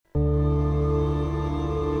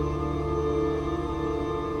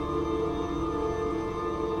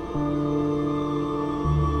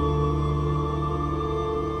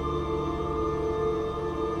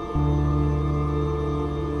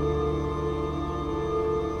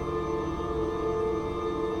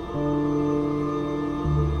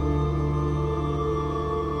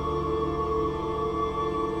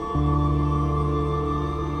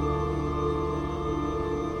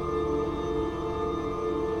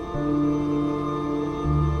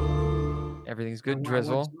Everything's I good, went, I went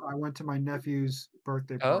Drizzle. to I went to my nephew's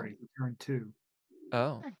birthday Oh, party. He turned 2.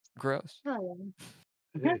 oh, gross. Oh,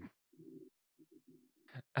 Hey.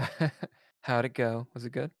 How'd it go? Was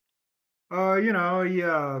it good? He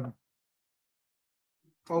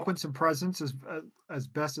opened some presents as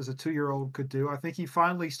best as a 2-year-old could do. I think he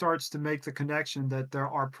finally starts to make the connection that there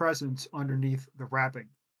are presents underneath the wrapping.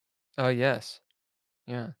 Oh, yes.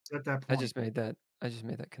 Yeah. It's at that I point. just made that I just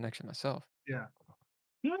made that connection myself. Yeah.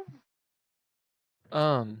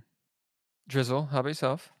 Um, Drizzle, how about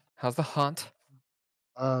yourself? How's the hunt?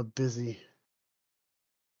 Busy.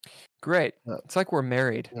 Great. Uh, It's like we're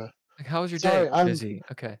married. yeah. Like, how was your Sorry, day? Busy.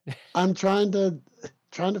 Okay. I'm trying to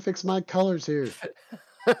fix my colors here.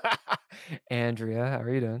 Andrea, how are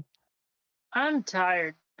you doing? I'm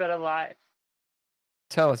tired, but alive.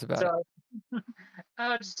 Tell us about it.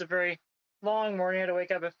 So, just a very long morning. I had to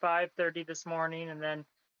wake up at 5:30 this morning, and then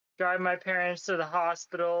drive my parents to the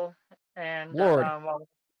hospital. And Lord.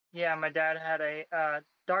 yeah, my dad had a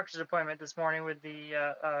doctor's appointment this morning with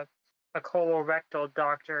a colorectal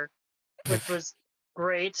doctor, which was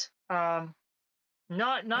great. Not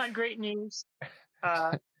great news.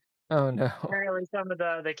 Uh, Oh no. Apparently some of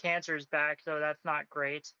the cancer is back, so that's not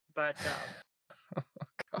great. But Oh, God.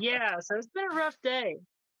 yeah, so it's been a rough day.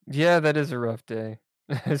 Yeah, that is a rough day.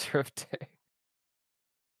 That is a rough day.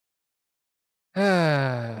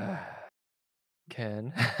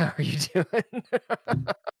 Ken, how are you doing?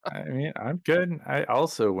 I mean, I'm good. I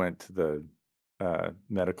also went to the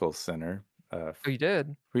medical center. Oh, you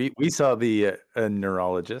did? We saw the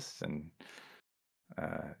neurologist and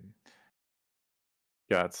uh,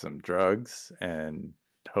 got some drugs, and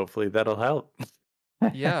hopefully that'll help.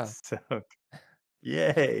 Yeah. So,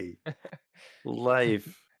 yay,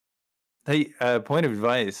 life. Hey, point of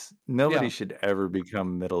advice: nobody Yeah. should ever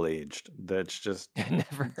become middle-aged. That's just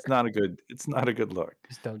Never. it's not a good look.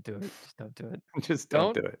 Just don't do it. Just don't do it. Just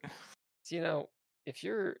don't do it. You know, if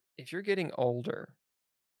you're getting older,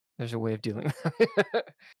 there's a way of dealing with it.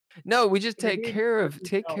 No, we just If you're take getting care older, of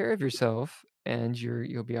just don't. yourself and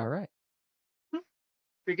you'll be all right. If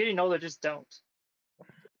you're getting older, just don't.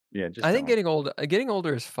 Yeah, just I think don't. getting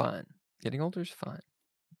older is fun. Getting older is fun.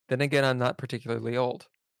 Then again, I'm not particularly old,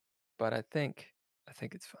 but I think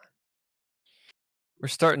it's fun. We're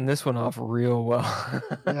starting this one off real well.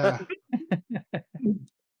 Yeah.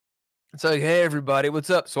 It's like, hey everybody, what's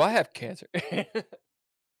up? So I have cancer.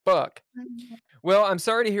 Fuck. Well, I'm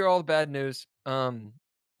sorry to hear all the bad news. And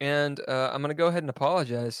I'm gonna go ahead and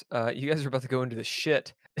apologize. You guys are about to go into the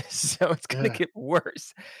shit, so it's gonna Yeah. get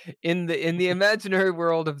worse. In the imaginary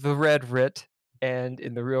world of the red writ and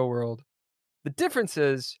in the real world, the difference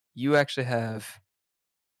is you actually have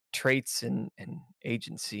traits and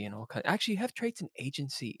agency and all kinds. Actually, you have traits and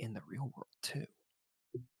agency in the real world too.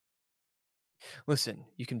 Listen,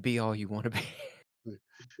 you can be all you want to be.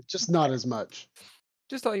 Just not as much.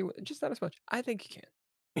 Just not as much. I think you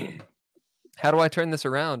can. How do I turn this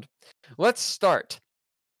around? Let's start.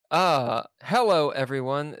 Hello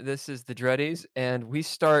everyone. This is the Dreadies, and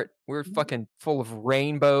we're fucking full of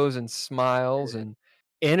rainbows and smiles and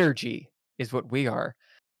energy is what we are.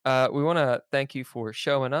 We want to thank you for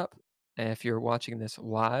showing up. And if you're watching this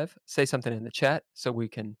live, say something in the chat so we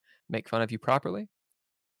can make fun of you properly.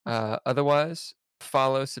 Otherwise,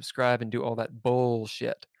 follow, subscribe, and do all that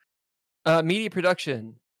bullshit. Media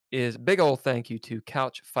production is a big old thank you to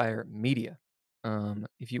Couchfire Media.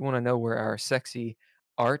 If you want to know where our sexy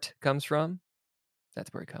art comes from,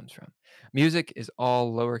 that's where it comes from. Music is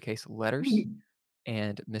all lowercase letters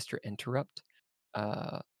and Mr. Interrupt,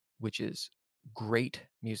 which is great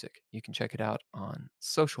music. You can check it out on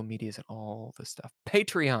social medias and all the stuff.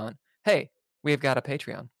 Patreon. Hey, we have got a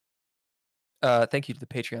Patreon. Thank you to the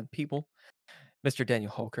Patreon people, Mr.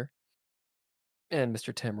 Daniel Holker and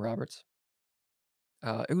Mr. Tim Roberts.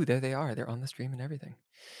 Ooh, there they are. They're on the stream and everything.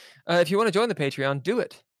 If you want to join the Patreon, do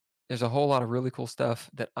it. There's a whole lot of really cool stuff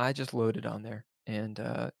that I just loaded on there, and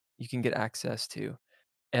you can get access to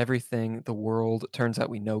everything the world. Turns out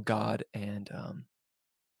we know God, and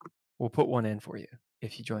we'll put one in for you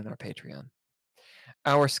if you join our Patreon.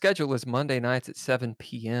 Our schedule is Monday nights at 7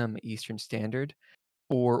 p.m. Eastern Standard,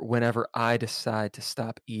 or whenever I decide to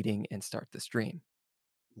stop eating and start the stream.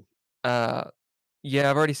 Yeah,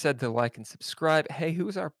 I've already said to like and subscribe. Hey,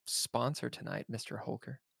 who's our sponsor tonight, Mr.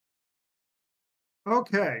 Holker?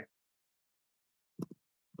 Okay.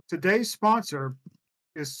 Today's sponsor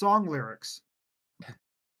is Song Lyrics.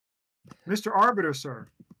 Mr. Arbiter, sir,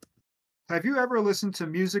 have you ever listened to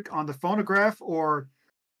music on the phonograph or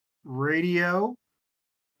radio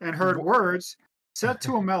and heard words set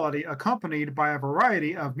to a melody accompanied by a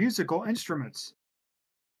variety of musical instruments?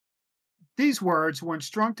 These words, when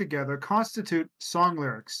strung together, constitute song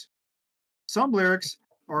lyrics. Some lyrics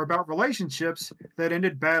are about relationships that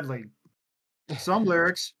ended badly. Some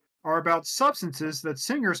lyrics are about substances that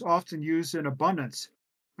singers often use in abundance.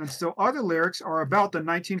 And still other lyrics are about the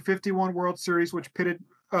 1951 World Series, which pitted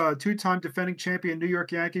two-time defending champion New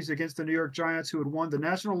York Yankees against the New York Giants, who had won the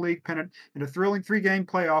National League pennant in a thrilling 3-game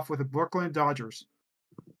playoff with the Brooklyn Dodgers.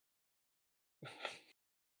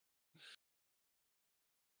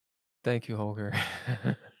 Thank you, Holger.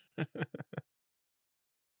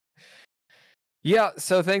 Yeah,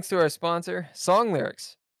 so thanks to our sponsor, Song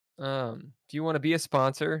Lyrics. If you want to be a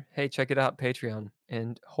sponsor, hey, check it out, Patreon,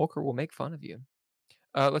 and Holger will make fun of you.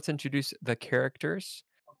 Let's introduce the characters.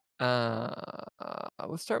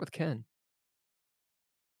 Let's start with Ken.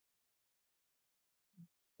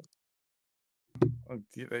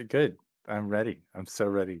 Good. I'm ready. I'm so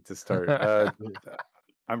ready to start.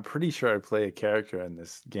 I'm pretty sure I play a character in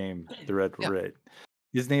this game, the Red Yeah. Writ.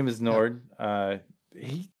 His name is Nord.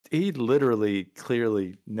 He literally,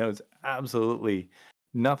 clearly knows absolutely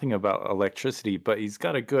nothing about electricity, but he's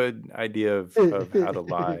got a good idea of how to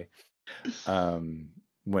lie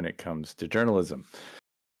when it comes to journalism.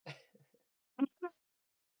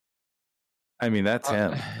 I mean, that's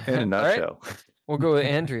him in a All right. nutshell. We'll go with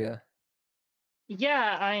Andrea.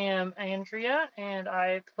 Yeah, I am Andrea, and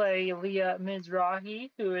I play Leah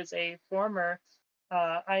Mizrahi, who is a former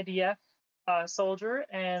IDF soldier,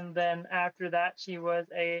 and then after that, she was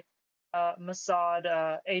a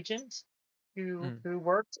Mossad agent who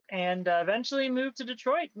worked and eventually moved to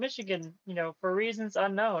Detroit, Michigan. For reasons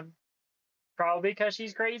unknown. Probably because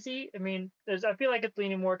she's crazy. I mean, I feel like it's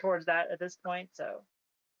leaning more towards that at this point. So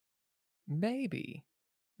Maybe.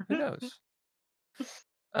 Who knows?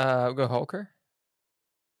 We'll go Holger.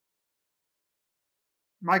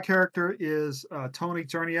 My character is Tony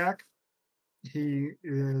Cherniak. He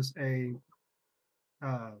is a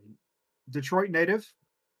Detroit native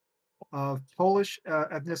of Polish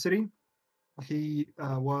ethnicity. He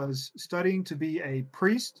was studying to be a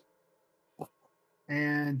priest,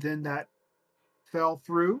 and then that fell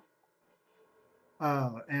through.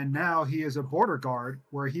 And now he is a border guard,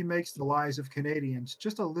 where he makes the lives of Canadians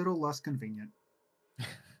just a little less convenient.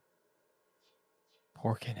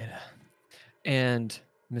 Poor Canada. And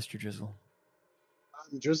Mr. Drizzle.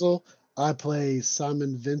 I'm Drizzle. I play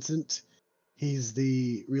Simon Vincent. He's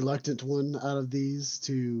the reluctant one out of these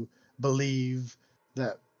to believe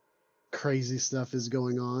that crazy stuff is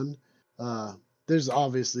going on. There's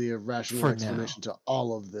obviously a rational explanation to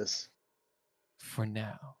all of this. For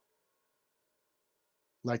now.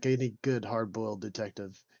 Like any good hard-boiled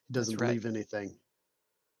detective, he doesn't believe anything.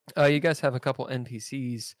 You guys have a couple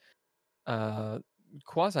NPCs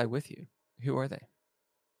quasi with you. Who are they?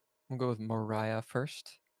 We'll go with Mariah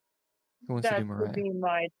first. Who wants to do Mariah? That would be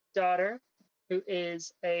my daughter, who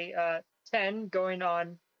is a 10 going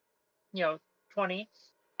on, 20.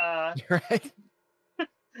 Right.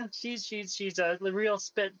 She's a real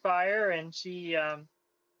spitfire, and she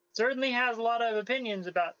certainly has a lot of opinions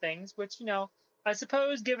about things, which, I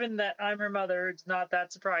suppose, given that I'm her mother, it's not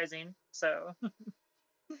that surprising. So.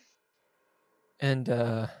 And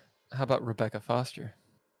how about Rebecca Foster?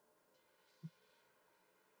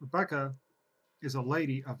 Rebecca is a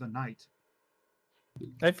lady of the night.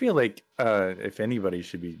 I feel like if anybody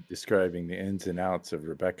should be describing the ins and outs of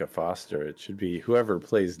Rebecca Foster, it should be whoever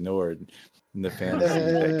plays Nord in the fantasy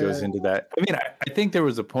that goes into that. I mean, I think there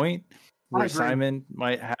was a point where Simon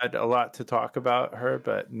might had a lot to talk about her,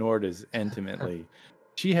 but Nord is intimately.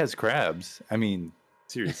 She has crabs. I mean,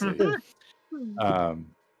 seriously.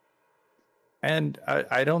 And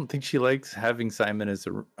I don't think she likes having Simon as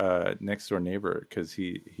a next door neighbor because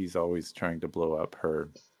he's always trying to blow up her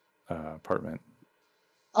apartment.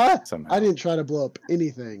 I didn't try to blow up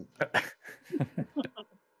anything.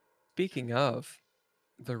 Speaking of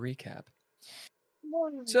the recap.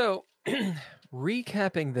 So,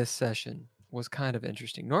 recapping this session was kind of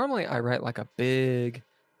interesting. Normally, I write like a big,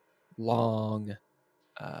 long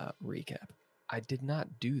recap. I did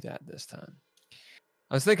not do that this time.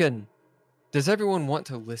 I was thinking, does everyone want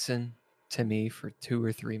to listen to me for 2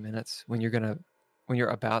 or 3 minutes when you're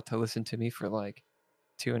about to listen to me for like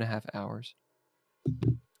 2.5 hours?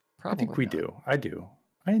 Probably I think we not. do. I do.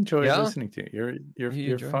 I enjoy listening to you.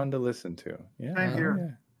 You're fun to listen to. Yeah. Same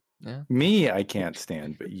here. Yeah. Me, I can't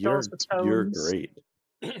stand, but you're great.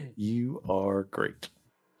 You are great.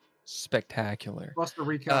 Spectacular. Bust the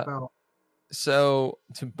recap out. So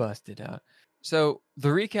to bust it out. So the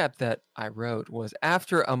recap that I wrote was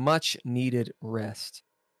after a much needed rest,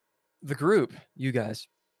 the group, you guys,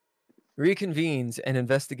 reconvenes and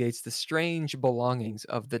investigates the strange belongings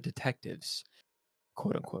of the detectives,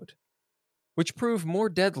 quote unquote. which proved more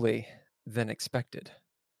deadly than expected.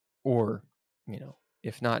 Or,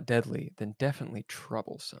 if not deadly, then definitely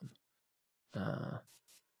troublesome.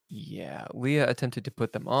 Yeah, Leah attempted to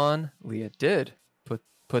put them on. Leah did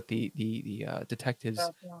put the detective's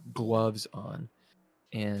gloves on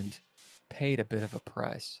and paid a bit of a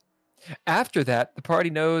price. After that, the party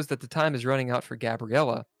knows that the time is running out for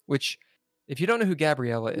Gabriella, which, if you don't know who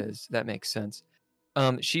Gabriella is, that makes sense.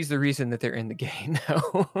 She's the reason that they're in the game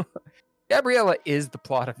now. Gabriella is the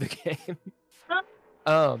plot of the game.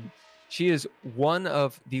 She is one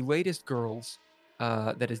of the latest girls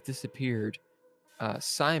that has disappeared.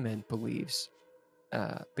 Simon believes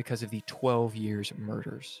because of the 12 years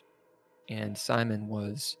murders. And Simon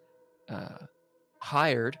was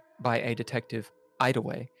hired by a detective,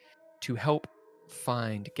 Idaway, to help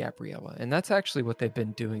find Gabriella. And that's actually what they've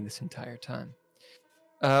been doing this entire time.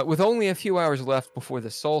 With only a few hours left before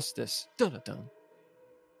the solstice,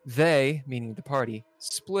 they, meaning the party,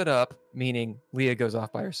 split up, meaning Leah goes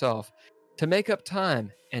off by herself, to make up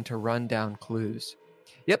time and to run down clues.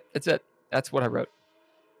 Yep, that's it. That's what I wrote.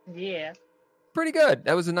 Yeah. Pretty good.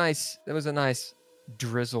 That was a nice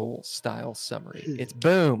drizzle style summary. It's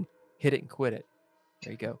boom, hit it and quit it.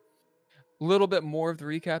 There you go. A little bit more of the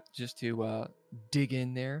recap just to dig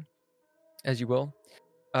in there, as you will.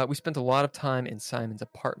 We spent a lot of time in Simon's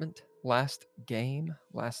apartment last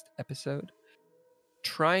episode,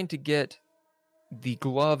 trying to get the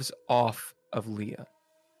gloves off of Leah.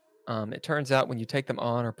 It turns out when you take them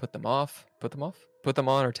on or put them on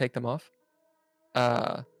or take them off.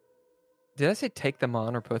 Did I say take them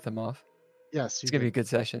on or put them off? Yes, It's going to be a good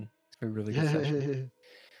session. It's going to be a really good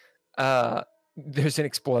session. There's an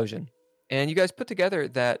explosion. And you guys put together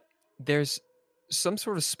that there's some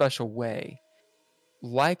sort of special way,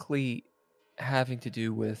 likely having to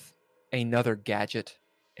do with another gadget,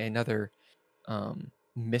 another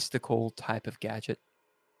mystical type of gadget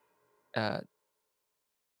that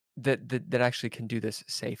actually can do this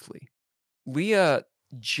safely. Leah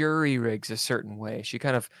jury rigs a certain way. She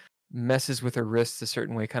kind of messes with her wrists a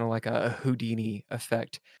certain way, kind of like a Houdini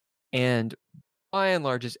effect, and by and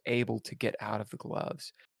large is able to get out of the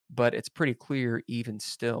gloves. But it's pretty clear, even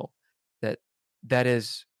still, that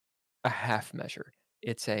is a half measure.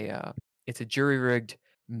 It's a jury rigged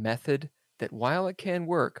method that, while it can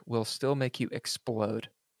work, will still make you explode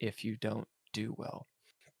if you don't do well.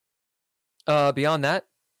 Beyond that,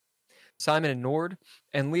 Simon and Nord,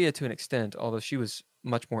 and Leah to an extent, although she was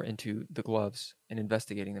much more into the gloves and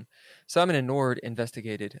investigating them. Simon and Nord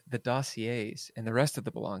investigated the dossiers and the rest of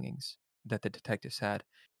the belongings that the detectives had,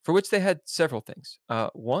 for which they had several things.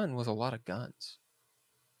 One was a lot of guns.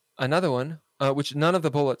 Another one, which none of the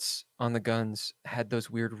bullets on the guns had those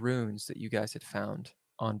weird runes that you guys had found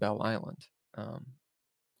on Bell Island,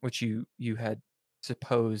 which you had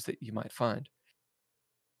supposed that you might find.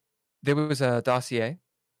 There was a dossier,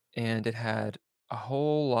 and it had a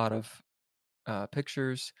whole lot of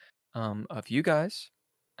pictures of you guys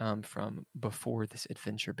from before this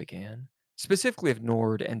adventure began, specifically of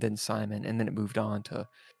Nord and then Simon, and then it moved on to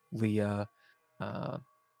Leah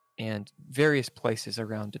and various places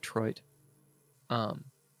around Detroit. And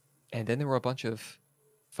then there were a bunch of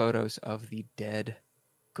photos of the dead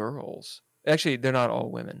girls. Actually, they're not all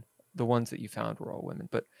women. The ones that you found were all women,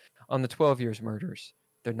 but on the 12 years murders,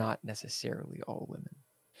 they're not necessarily all women.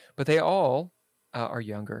 But they all are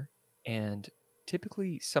younger and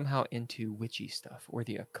typically somehow into witchy stuff or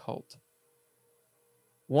the occult.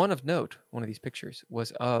 One of note, one of these pictures,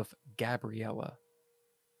 was of Gabriella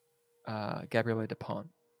DuPont.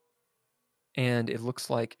 And it looks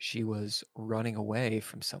like she was running away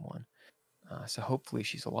from someone. So hopefully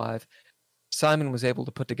she's alive. Simon was able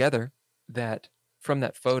to put together that from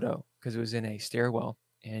that photo, because it was in a stairwell,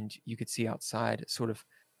 and you could see outside sort of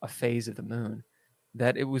a phase of the moon,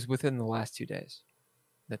 that it was within the last 2 days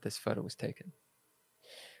that this photo was taken.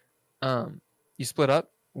 You split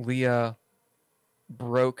up. Leah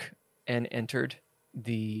broke and entered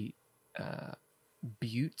the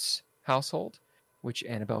Butte's household, which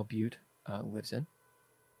Annabelle Butte lives in.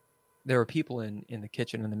 There are people in the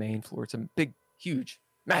kitchen on the main floor. It's a big, huge,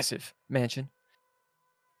 massive mansion.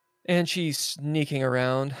 And she's sneaking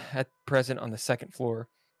around at present on the second floor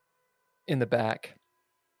in the back.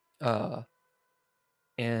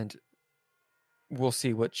 And we'll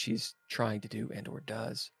see what she's trying to do and or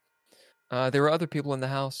does. There were other people in the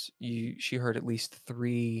house. She heard at least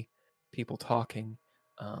 3 people talking.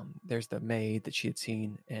 There's the maid that she had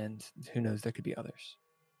seen, and who knows, there could be others.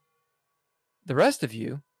 The rest of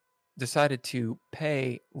you decided to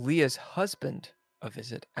pay Leah's husband a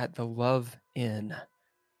visit at the Love Inn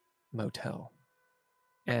motel.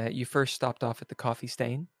 You first stopped off at the Coffee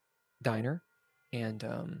Stain, diner and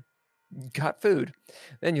got food.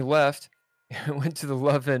 Then you left and went to the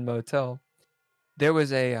Love Inn Motel. There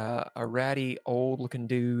was a ratty, old-looking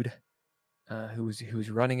dude who was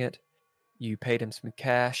running it. You paid him some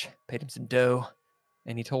cash, paid him some dough,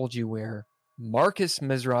 and he told you where Marcus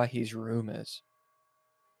Mizrahi's room is.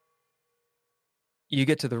 You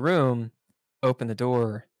get to the room, open the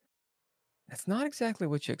door. That's not exactly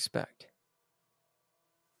what you expect.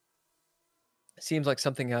 It seems like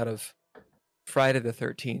something out of Friday the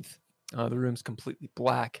 13th. The room's completely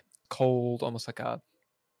black, cold, almost like a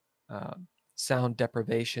sound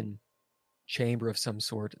deprivation chamber of some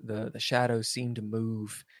sort. The shadows seem to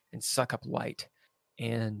move and suck up light.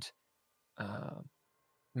 And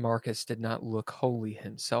Marcus did not look wholly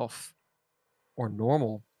himself or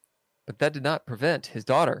normal, but that did not prevent his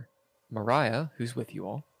daughter, Mariah, who's with you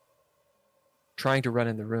all, trying to run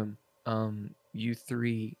in the room. You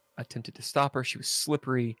three attempted to stop her. She was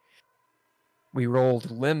slippery. We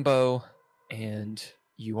rolled limbo, and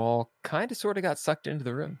you all kind of sort of got sucked into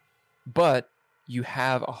the room. But you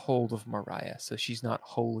have a hold of Mariah, so she's not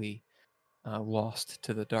wholly lost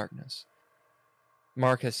to the darkness.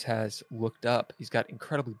 Marcus has looked up. He's got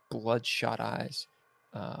incredibly bloodshot eyes.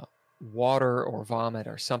 Water or vomit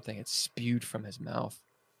or something had spewed from his mouth.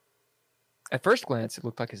 At first glance, it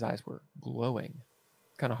looked like his eyes were glowing.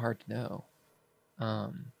 Kind of hard to know.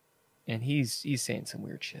 And he's saying some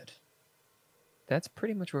weird shit. That's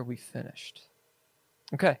pretty much where we finished.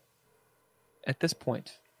 Okay. At this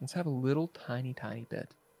point, let's have a little tiny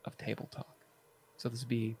bit of table talk. So this would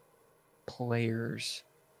be players.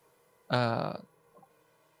 Because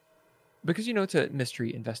it's a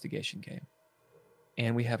mystery investigation game.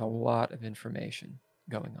 And we have a lot of information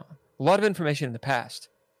going on. A lot of information in the past.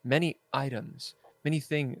 Many items. Many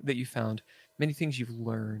things that you found. Many things you've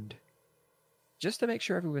learned. Just to make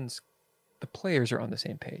sure the players are on the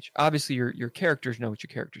same page. Obviously, your characters know what your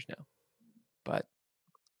characters know. But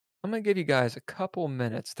I'm going to give you guys a couple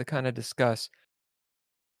minutes to kind of discuss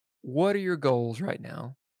what are your goals right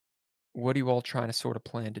now? What are you all trying to sort of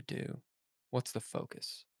plan to do? What's the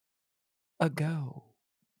focus? A go.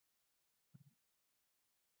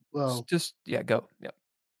 Well, Go. Yep.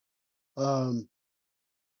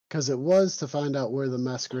 Because it was to find out where the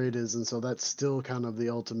masquerade is, and so that's still kind of the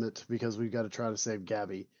ultimate because we've got to try to save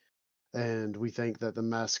Gabby. And we think that the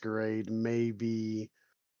masquerade may be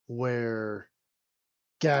where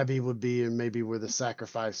Gabby would be and maybe where the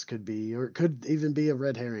sacrifice could be, or it could even be a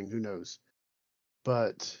red herring, who knows.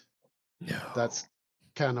 But No. that's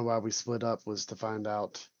kind of why we split up, was to find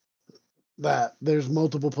out that there's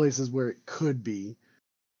multiple places where it could be.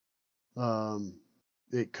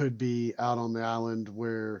 It could be out on the island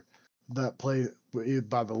where that place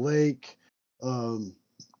by the lake,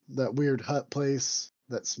 that weird hut place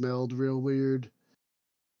that smelled real weird.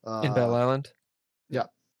 In Bell Island? Yeah.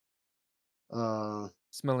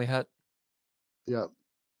 Smelly hut? Yeah.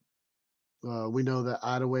 We know that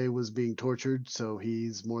Idaway was being tortured, so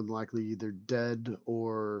he's more than likely either dead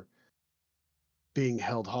or being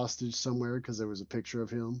held hostage somewhere because there was a picture of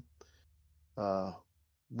him.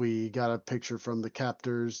 We got a picture from the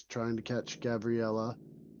captors trying to catch Gabriella,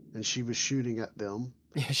 and she was shooting at them.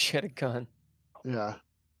 Yeah, she had a gun. Yeah.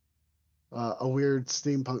 A weird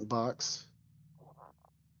steampunk box.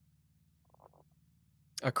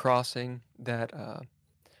 A crossing that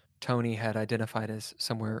Tony had identified as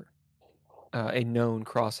somewhere, a known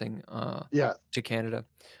crossing to Canada.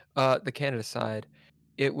 The Canada side,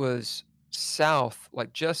 it was south,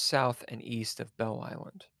 like just south and east of Bell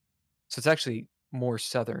Island. So it's actually more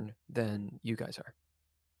southern than you guys are.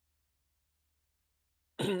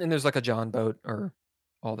 And there's like a John boat or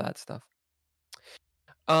all that stuff.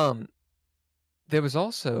 There's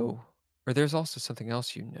also something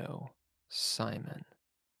else Simon.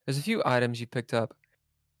 There's a few items you picked up.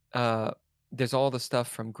 There's all the stuff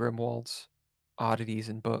from Grimwald's oddities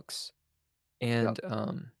and books. And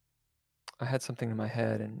I had something in my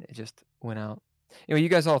head and it just went out. Anyway, you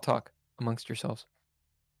guys all talk amongst yourselves.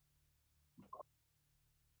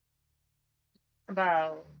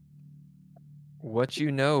 About What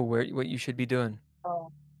you know, what you should be doing.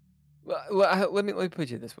 oh, Let me put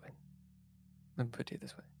you this way.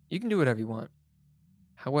 You can do whatever you want.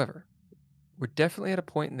 However, we're definitely at a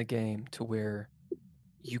point in the game to where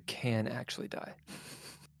you can actually die.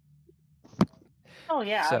 oh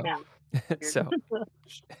yeah. So,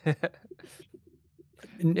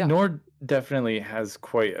 Yeah. Nord definitely has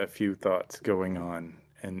quite a few thoughts going on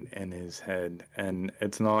in his head, and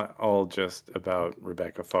it's not all just about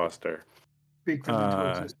Rebecca Foster. Speak them into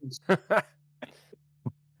existence.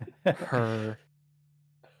 Her.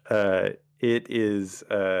 it is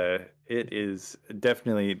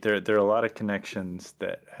definitely there are a lot of connections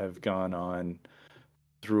that have gone on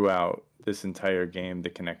throughout this entire game. The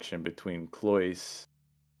connection between Cloyce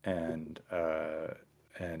and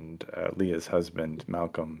Leah's husband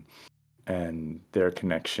Malcolm, and their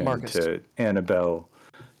connection Marcus. to Annabelle,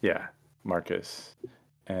 yeah, Marcus,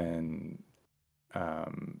 and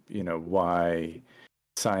why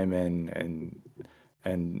Simon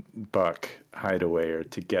and Buck Hideaway are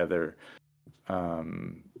together,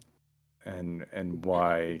 and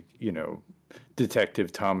why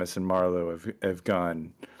Detective Thomas and Marlowe have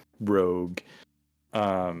gone rogue,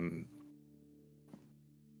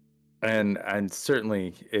 and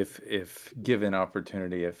certainly if given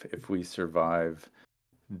opportunity, if we survive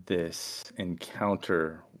this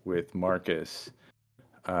encounter with Marcus,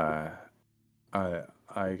 I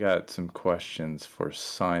got some questions for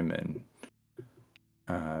Simon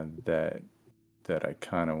that I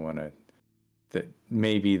kind of want to, that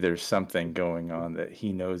maybe there's something going on that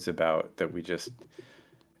he knows about that we just,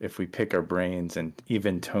 if we pick our brains, and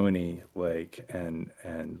even Tony, like, and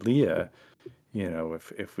Leah,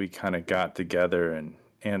 if we kind of got together and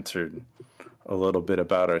answered a little bit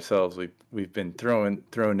about ourselves. We've been thrown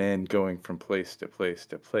in, going from place to place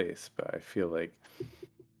to place, but I feel like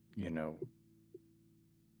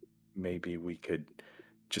maybe we could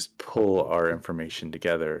just pull our information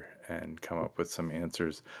together and come up with some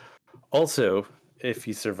answers. Also, if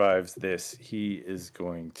he survives this, he is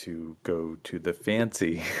going to go to the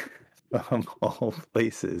fancy of all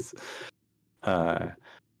places,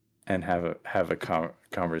 and have a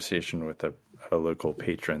conversation with a local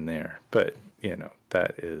patron there. But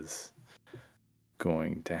that is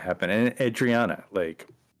going to happen. And Adriana, like,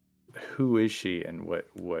 who is she, and what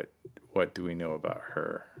do we know about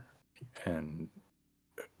her, and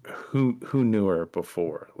who knew her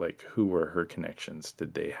before? Like, who were her connections?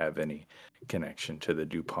 Did they have any connection to the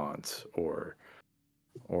DuPonts, or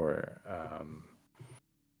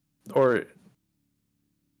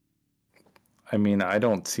I mean, I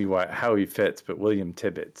don't see how he fits, but William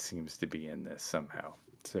Tibbet seems to be in this somehow.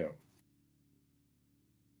 So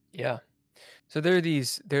Yeah. So there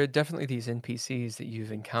are definitely these NPCs that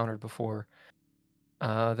you've encountered before,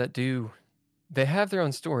 they have their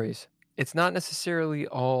own stories. It's not necessarily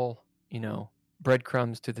all,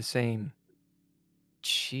 breadcrumbs to the same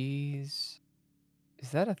cheese.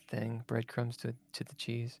 Is that a thing? Breadcrumbs to the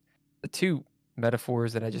cheese? The two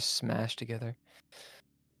metaphors that I just smashed together.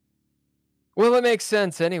 Well, it makes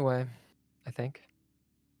sense anyway, I think.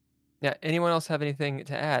 Yeah, anyone else have anything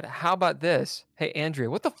to add? How about this? Hey, Andrea,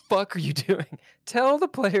 what the fuck are you doing? Tell the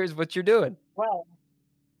players what you're doing. Well,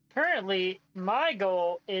 currently, my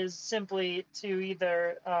goal is simply to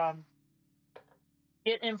either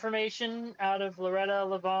get information out of Loretta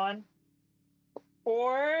Levon,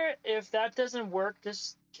 or if that doesn't work,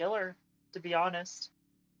 just kill her, to be honest.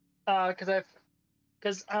 Because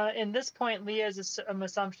in this point, Leah's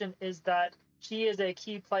assumption is that she is a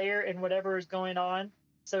key player in whatever is going on,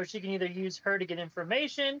 so she can either use her to get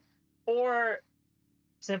information, or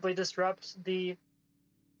simply disrupt the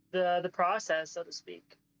process, so to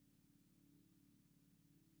speak.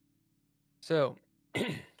 So,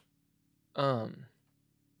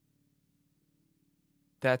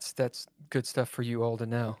 that's good stuff for you all to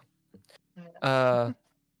know.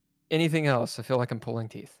 Anything else? I feel like I'm pulling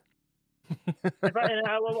teeth.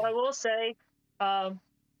 I will say,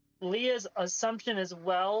 Leah's assumption as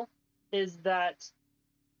well is that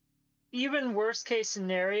even worst case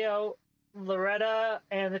scenario, Loretta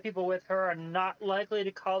and the people with her are not likely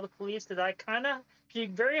to call the police, because she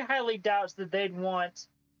very highly doubts that they'd want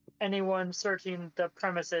anyone searching the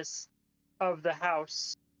premises of the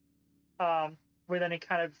house with any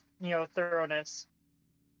kind of thoroughness.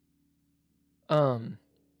 And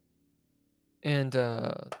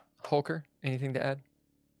Holker, anything to add?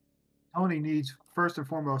 Tony needs, first and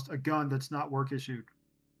foremost, a gun that's not work issued.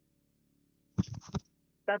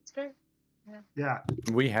 That's fair. Yeah.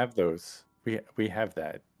 We have those. We have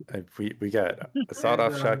that. We got a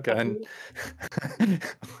sawed-off shotgun. And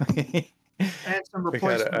some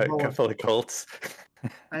replacement we got a bullets. couple of Colts.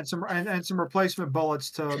 And some replacement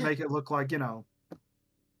bullets to make it look like, I'm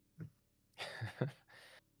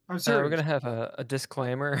serious. We're gonna have a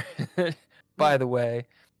disclaimer. By the way,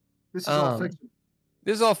 this is all fiction.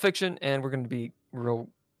 This is all fiction, and we're gonna be real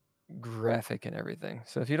graphic and everything.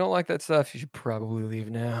 So if you don't like that stuff, you should probably leave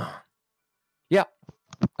now. Yeah.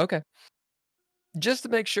 Okay. Just to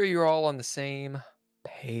make sure you're all on the same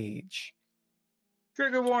page.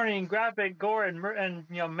 Trigger warning: graphic, gore, and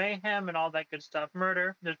mayhem and all that good stuff.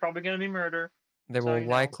 Murder. There's probably going to be murder. There will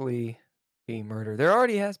likely be murder. There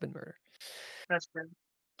already has been murder. That's true.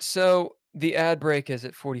 So The ad break is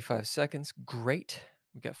at 45 seconds. Great.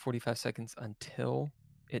 We got 45 seconds until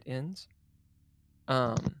it ends.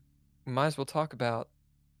 Might as well talk about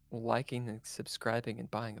liking and subscribing and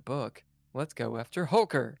buying a book. Let's go after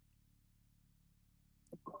Holker.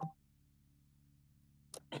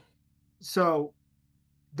 So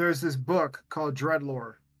there's this book called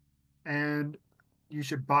Dreadlore, and you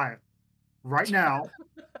should buy it right now.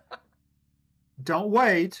 Don't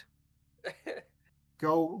wait.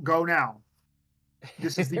 Go now.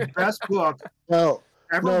 This is the best book Well,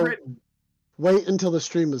 ever no, written. wait until the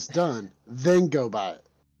stream is done, then go buy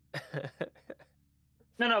it.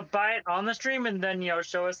 No, buy it on the stream and then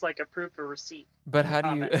show us like a proof or receipt. But how do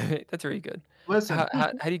you? Comment. That's very good. Listen,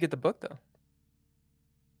 How do you get the book though?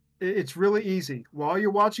 it's really easy. While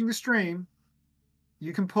you're watching the stream,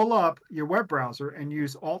 you can pull up your web browser and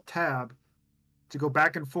use Alt Tab to go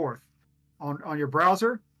back and forth. On your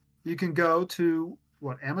browser, you can go to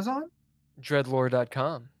Amazon?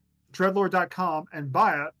 Dreadlore.com. Dreadlore.com and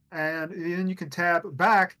buy it, and then you can tab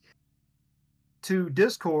back to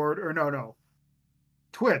Discord or no,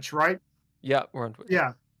 Twitch, right? Yeah, we're on Twitch.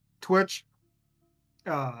 Yeah, Twitch.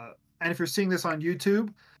 And if you're seeing this on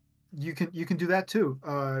YouTube, you can do that too.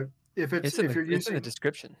 If you're using, it's in the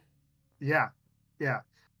description. Yeah.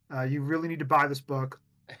 You really need to buy this book.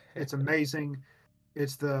 It's amazing.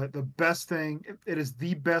 It's the best thing. It is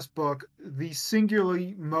the best book, the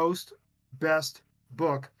singularly most best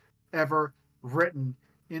book ever written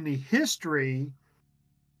in the history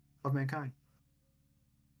of mankind.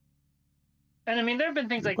 And I mean, there have been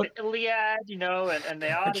things like the Iliad, and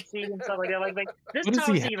the Odyssey and stuff like that. Like this What does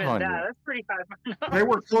he tops have even on that. you? That's pretty high. They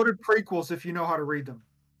were quoted prequels if you know how to read them.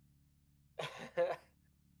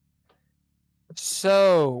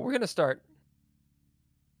 So we're gonna start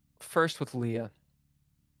first with Leah.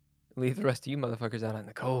 Leave the rest of you motherfuckers out in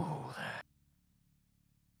the cold.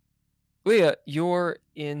 Leah, you're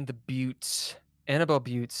in the Buttes, Annabelle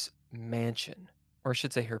Buttes' mansion, or I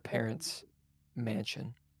should say her parents'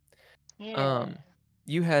 mansion. Yeah.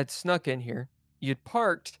 You had snuck in here. You'd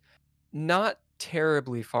parked not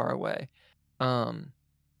terribly far away. The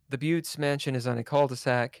Buttes mansion is on a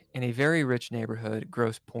cul-de-sac in a very rich neighborhood,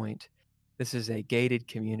 Grosse Pointe. This is a gated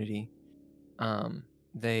community.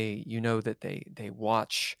 They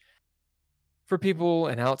watch for people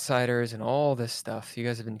and outsiders and all this stuff. You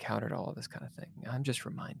guys have encountered all of this kind of thing. I'm just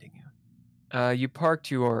reminding you. You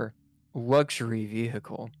parked your luxury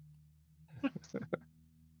vehicle.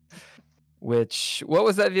 Which, what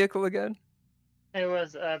was that vehicle again? It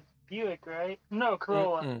was a Buick, right? No,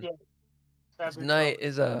 Corolla. Mm-mm. Yeah. Tonight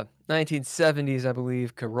is a 1970s, I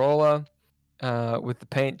believe, Corolla, with the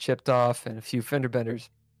paint chipped off and a few fender benders.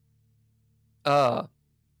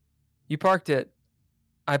 You parked it,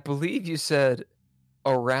 I believe you said,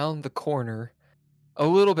 around the corner, a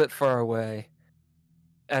little bit far away,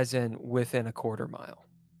 as in within a quarter mile,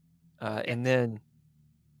 and then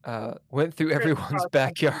went through everyone's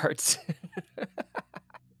backyards.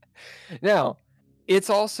 Now,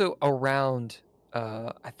 it's also around,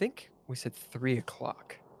 I think we said 3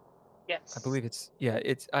 o'clock. Yes. I believe it's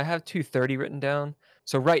I have 2:30 written down.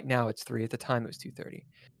 So right now it's 3. At the time it was 2:30.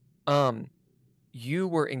 You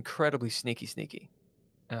were incredibly sneaky.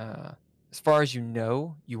 As far as you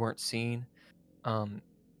know, you weren't seen.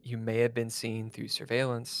 You may have been seen through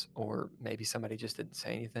surveillance, or maybe somebody just didn't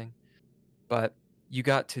say anything. But you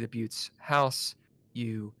got to the Buttes' house.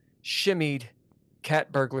 You shimmied,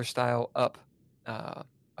 cat burglar style, up a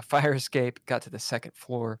fire escape. Got to the second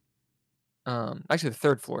floor. Actually, the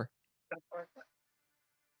third floor.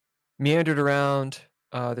 Meandered around.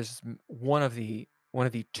 There's one of the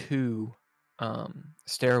 2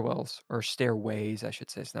 stairwells, or stairways, I should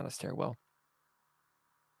say. It's not a stairwell.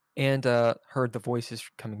 And heard the voices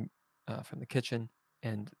coming from the kitchen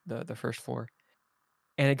and the first floor,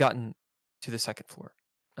 and had gotten to the second floor.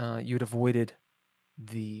 You had avoided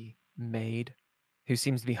the maid, who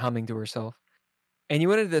seems to be humming to herself, and you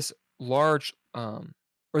went into this large,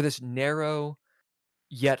 or this narrow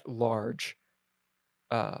yet large,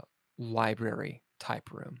 library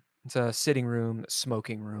type room. It's a sitting room,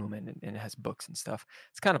 smoking room, and it has books and stuff.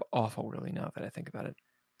 It's kind of awful, really, now that I think about it,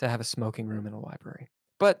 to have a smoking room in a library.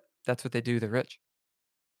 But that's what they do. They're rich.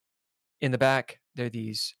 In the back, there are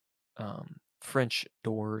these French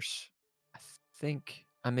doors. I think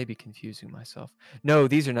I may be confusing myself. No,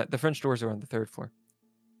 these are not. The French doors are on the third floor.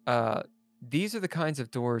 These are the kinds of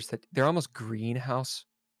doors that they're almost greenhouse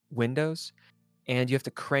windows, and you have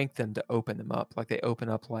to crank them to open them up. Like they open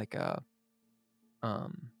up like a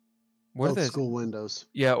what are Old those? school windows.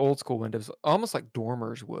 Yeah, old school windows, almost like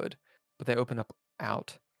dormers would, but they open up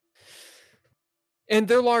out. And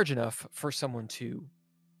they're large enough for someone to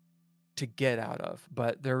to get out of,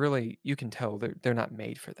 but they're really, you can tell they're not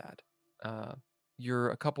made for that.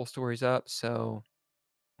 You're a couple stories up, so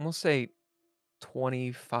we'll say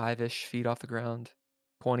 25-ish feet off the ground,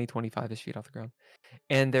 25-ish feet off the ground.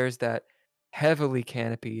 And there's that heavily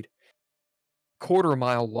canopied,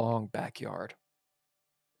 quarter-mile long backyard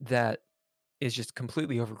that is just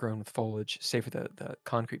completely overgrown with foliage, save for the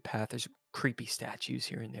concrete path. There's creepy statues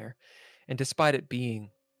here and there. And despite it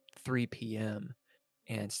being 3 p.m.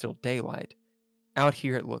 and still daylight, out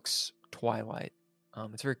here it looks twilight.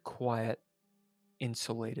 It's very quiet,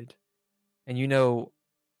 insulated. And you know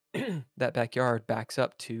that backyard backs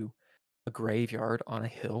up to a graveyard on a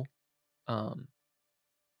hill,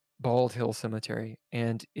 Bald Hill Cemetery,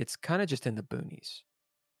 and it's kind of just in the boonies.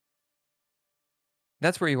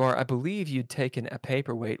 That's where you are. I believe you'd taken a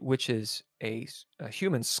paperweight, which is a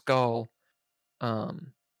human skull.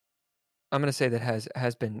 I'm going to say that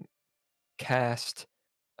has been cast.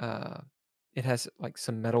 It has like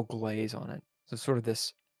some metal glaze on it, so sort of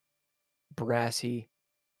this brassy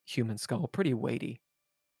human skull, pretty weighty.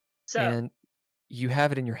 So, And you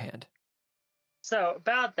have it in your hand. so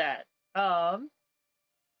about that, I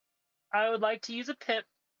would like to use a pip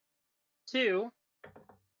too.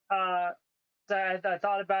 I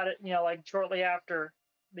thought about it, like shortly after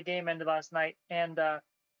the game ended last night, and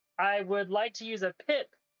I would like to use a pip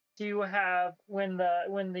to have when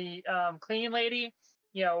the cleaning lady,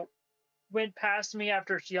 went past me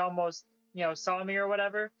after she almost, saw me or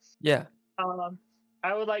whatever. Yeah.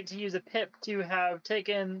 I would like to use a pip to have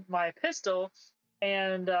taken my pistol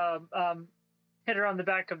and hit her on the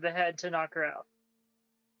back of the head to knock her out.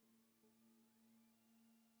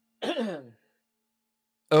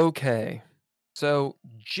 Okay. So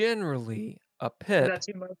generally a Is pip that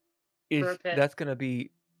too much for a pip? that's going to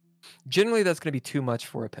be too much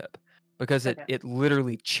for a pip because Okay. it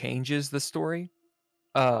literally changes the story.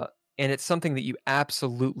 And it's something that you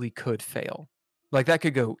absolutely could fail. Like that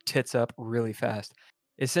could go tits up really fast.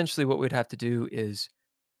 Essentially what we'd have to do is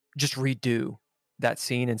just redo that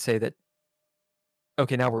scene and say that,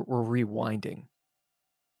 okay, now we're rewinding.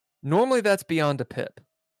 Normally that's beyond a pip.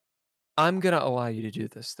 I'm going to allow you to do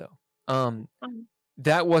this though.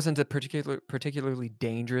 That wasn't a particularly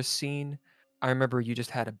dangerous scene. I remember you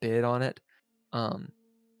just had a bid on it.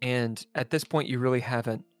 And at this point you really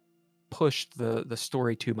haven't pushed the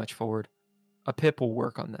story too much forward. A pip will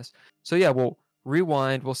work on this. So yeah, we'll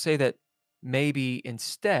rewind. We'll say that maybe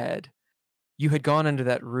instead you had gone into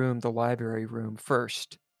that room, the library room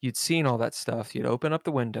first. You'd seen all that stuff. You'd open up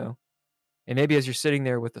the window. And maybe as you're sitting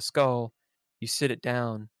there with the skull, you sit it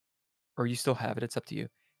down, or you still have it. It's up to you.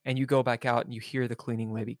 And you go back out and you hear the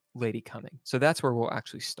cleaning lady coming. So that's where we'll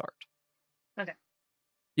actually start. Okay.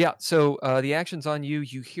 Yeah, so the action's on you.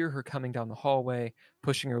 You hear her coming down the hallway,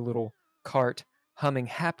 pushing her little cart, humming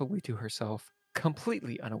happily to herself,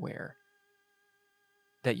 completely unaware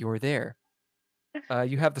that you're there.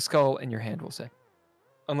 You have the skull in your hand, we'll say.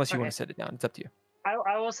 Unless you want Okay. to set it down. It's up to you.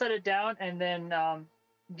 I will set it down and then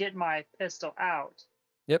get my pistol out.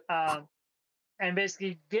 Yep. And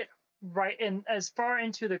basically get right in as far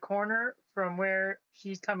into the corner from where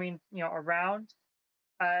she's coming, around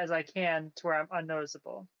as I can to where I'm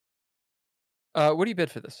unnoticeable. What do you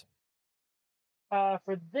bid for this?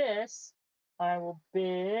 For this, I will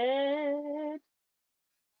bid.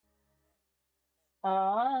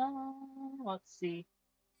 Let's see.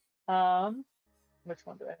 Which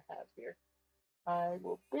one do I have here? I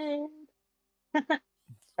will bid.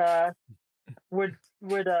 Would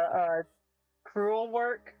cruel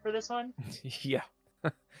work for this one? Yeah,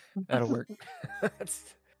 that'll work.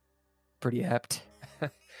 That's pretty apt.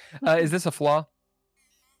 Is this a flaw?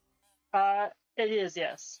 It is,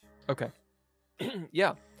 yes. Okay.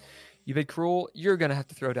 Yeah. You bid cruel. You're going to have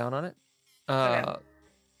to throw down on it. Okay.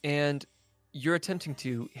 And you're attempting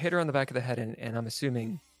to hit her on the back of the head and I'm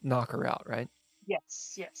assuming knock her out, right?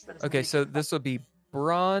 Yes. That is Okay, indeed so correct. this will be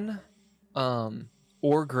Braun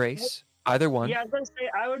or Grace, either one. Yeah, I was gonna say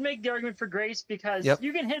I would make the argument for Grace because Yep.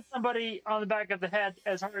 you can hit somebody on the back of the head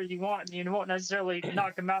as hard as you want, and you won't necessarily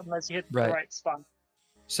knock them out unless you hit the Right. right spot.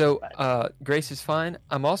 So Grace is fine.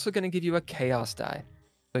 I'm also going to give you a chaos die.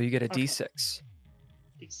 So you get a Okay. D6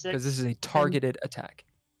 D6. because this is a targeted attack.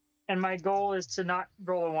 And my goal is to not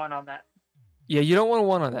roll a 1 on that. Yeah, you don't want a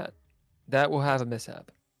 1 on that. That will have a mishap.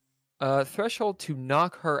 Threshold to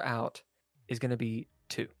knock her out is going to be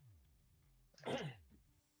 2.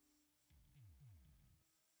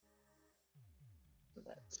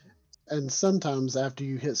 And sometimes after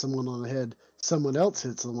you hit someone on the head, someone else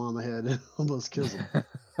hits them on the head and almost kills them.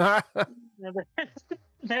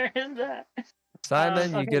 There is that.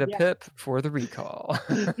 Simon, you Okay, get a yeah. pip for the recall.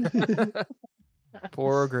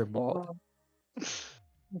 Poor Grimwald.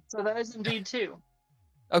 So that is indeed 2.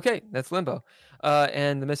 Okay, that's Limbo.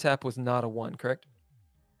 And the mishap was not a 1, correct?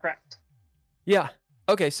 Correct. Yeah.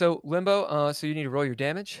 Okay, so Limbo, so you need to roll your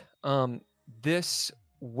damage. This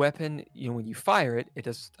weapon, when you fire it, it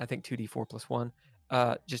does, I think, 2d4 plus 1.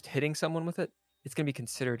 Just hitting someone with it, it's going to be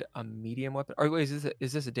considered a medium weapon. Or wait,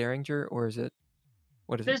 is this a Derringer, or is it,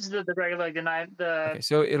 what is it? This is the regular, like the knife. Okay,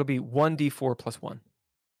 so it'll be 1d4 plus 1.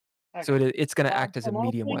 So it's going to act as a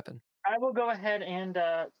medium weapon. I will go ahead and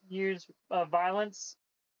use a violence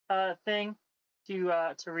thing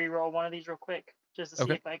to re-roll one of these real quick, just to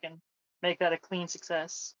see if I can make that a clean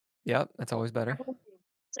success. Yeah, that's always better.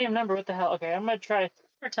 Same number. What the hell? Okay, I'm gonna try 3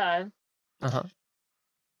 more time.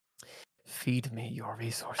 Feed me your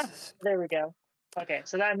resources. There we go. Okay,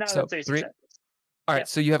 so that's 3 successes. All right,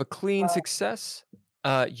 so you have a clean success.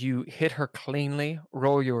 You hit her cleanly.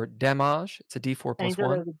 Roll your damage. It's a d4 plus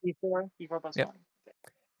 1. A d4 plus 1. Okay.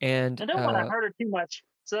 And I don't want to hurt her too much,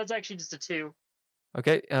 so that's actually just a 2.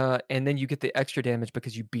 Okay, and then you get the extra damage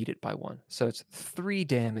because you beat it by 1. So it's 3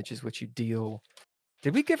 damage is what you deal.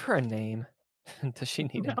 Did we give her a name? Does she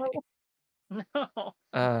need a name? No.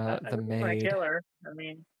 The maid. Killer. I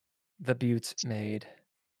mean, the Butte's maid.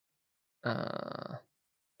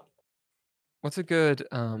 What's a good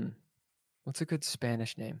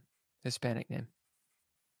Spanish name? Hispanic name?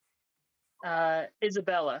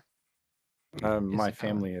 Isabella. My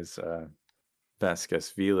family is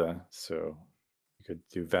Vasquez Villa, so you could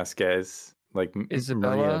do Vasquez, like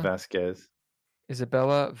Isabella Maria Vasquez.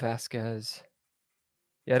 Isabella Vasquez.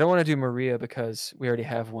 Yeah, I don't want to do Maria because we already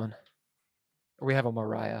have one. We have a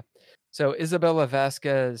Mariah. So Isabella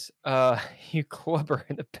Vasquez, you club her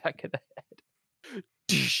in the back of the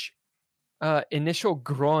head. Initial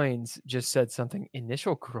Groins just said something.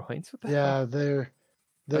 Initial Groins? What the hell? They're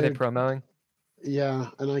Are they promoing? Yeah,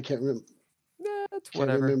 and I can't remember.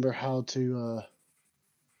 Can't remember how to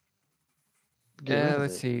get rid of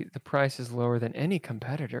let's it. see. The price is lower than any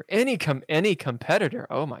competitor. Any competitor.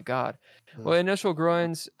 Oh my god. Well, Initial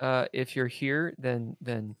Groins, if you're here,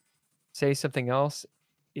 then say something else.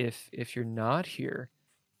 If you're not here,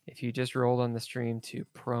 if you just rolled on the stream to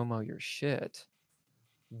promo your shit,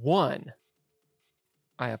 1,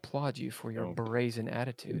 I applaud you for your brazen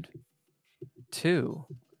attitude. 2,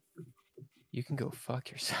 you can go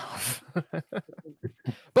fuck yourself.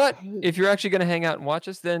 But if you're actually going to hang out and watch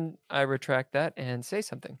us, then I retract that and say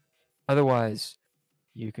something. Otherwise,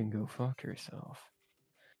 you can go fuck yourself.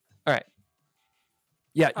 All right.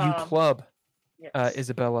 Yeah, you club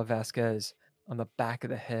Isabella Vasquez on the back of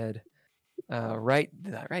the head, right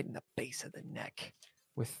in the base of the neck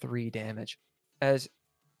with 3 damage. As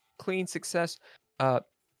clean success.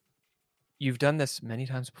 You've done this many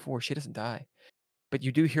times before. She doesn't die. But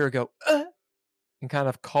you do hear her go, and kind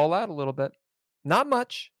of call out a little bit. Not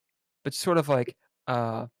much, but sort of like,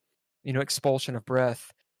 expulsion of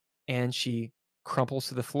breath. And she crumples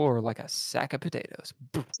to the floor like a sack of potatoes.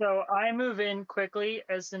 So I move in quickly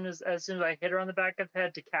as soon as I hit her on the back of the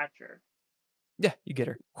head to catch her. Yeah, you get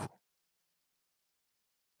her.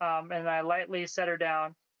 And I lightly set her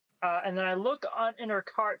down. And then I look in her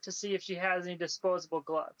cart to see if she has any disposable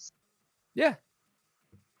gloves. Yeah.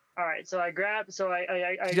 All right, so I grab. So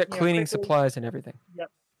I She's got cleaning supplies and everything. Yep.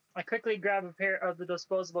 I quickly grab a pair of the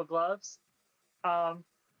disposable gloves, and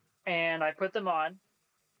I put them on.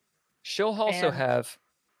 She'll also have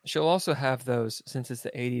those, since it's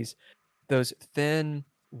the 80s, those thin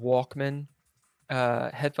Walkman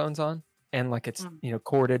headphones on, and like it's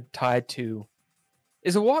corded, tied to.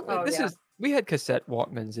 Is a Walkman? We had cassette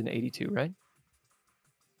Walkmans in '82, right?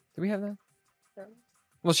 Do we have that? Yeah.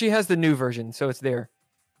 Well, she has the new version, so it's there.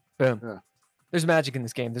 Boom. Yeah. There's magic in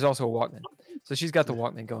this game. There's also a Walkman. So she's got the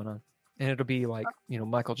Walkman going on. And it'll be like,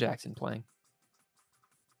 Michael Jackson playing.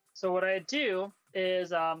 So what I do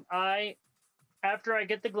is after I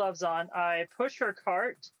get the gloves on, I push her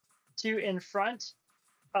cart to in front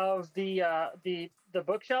of the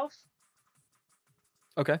bookshelf.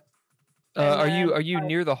 Okay. Are you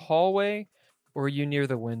near the hallway or are you near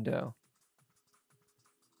the window?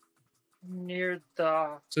 Near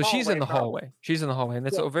the So she's in the hallway. She's in the hallway, and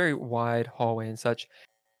it's a very wide hallway and such.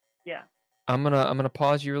 Yeah. I'm gonna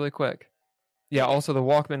pause you really quick. Yeah, also the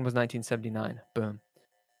Walkman was 1979. Boom.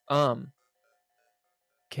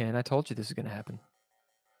 Ken, I told you this is gonna happen.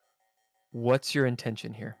 What's your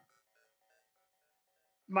intention here?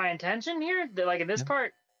 My intention here? Like in this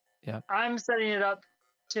part? Yeah. I'm setting it up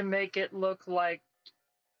to make it look like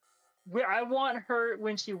I want her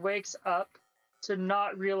when she wakes up to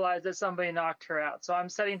not realize that somebody knocked her out. So I'm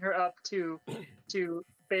setting her up to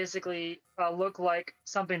basically look like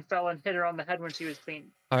something fell and hit her on the head when she was clean.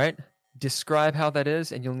 All right. describe how that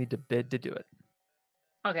is, and you'll need to bid to do it.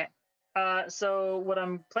 Okay. So what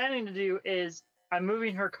I'm planning to do is I'm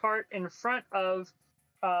moving her cart in front of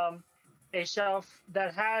a shelf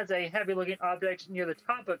that has a heavy-looking object near the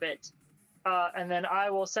top of it, and then I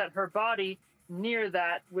will set her body near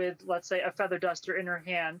that with, let's say, a feather duster in her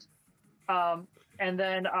hand, and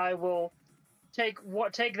then I will take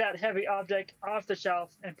that heavy object off the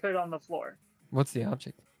shelf and put it on the floor. What's the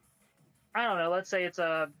object? I don't know. Let's say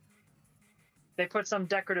they put some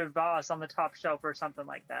decorative vase on the top shelf or something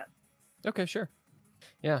like that. Okay, sure.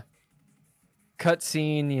 Yeah. Cut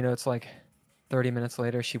scene, it's like 30 minutes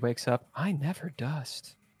later, she wakes up. I never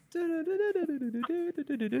dust.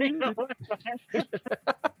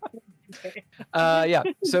 Yeah.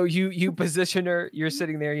 So you position her, you're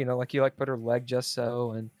sitting there, like you put her leg just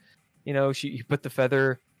so, and you put the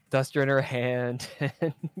feather duster in her hand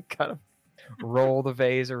and kind of roll the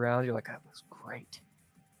vase around. You're like, that looks great.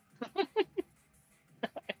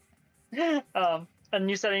 And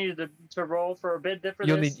you said I needed to roll for a bid for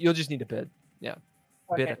this? You'll just need a bid. Yeah.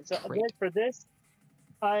 Okay, Bid so a bid for this,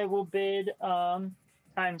 I will bid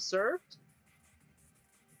time served.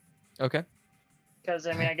 Okay. Because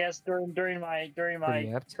I guess during my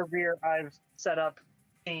career I've set up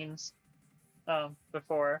scenes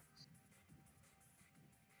before.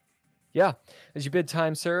 Yeah. As you bid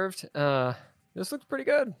time served, this looks pretty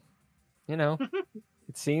good.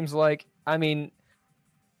 It seems like,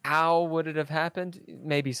 how would it have happened?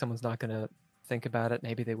 Maybe someone's not going to think about it.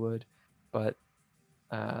 Maybe they would, but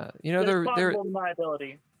they're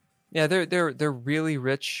liability. Yeah, they're really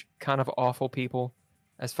rich, kind of awful people,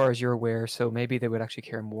 as far as you're aware. So maybe they would actually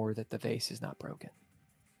care more that the vase is not broken.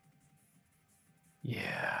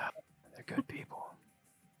 Yeah, they're good people.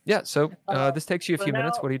 Yeah. So this takes you a few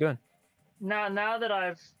minutes. What are you doing? Now that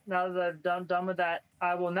I've done with that,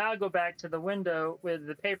 I will now go back to the window with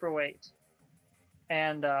the paperweight.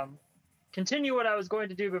 And continue what I was going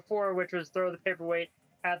to do before, which was throw the paperweight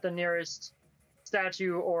at the nearest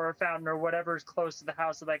statue or fountain or whatever's close to the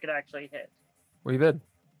house that I could actually hit. What do you bid?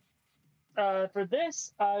 For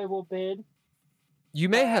this, I will bid. You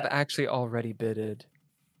may have actually already bidded,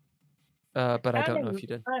 but I don't know if you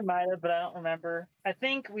did. I might have, but I don't remember. I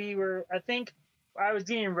think I was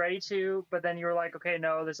getting ready to, but then you were like, "Okay,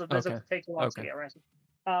 no, this will take too long to get ready."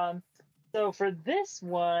 So for this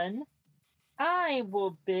one, I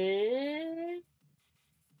will bid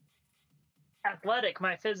athletic,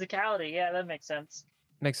 my physicality. Yeah, that makes sense.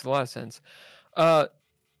 Makes a lot of sense.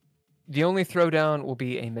 The only throwdown will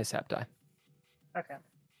be a mishap die. Okay.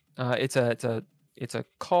 It's a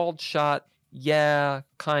called shot. Yeah,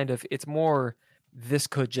 kind of. It's more, this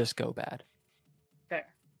could just go bad. Okay.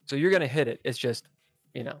 So you're gonna hit it. It's just,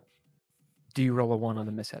 do you roll a 1 on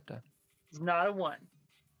the mishap die? It's not a 1.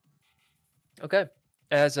 Okay.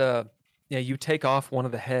 You take off one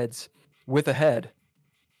of the heads with a head.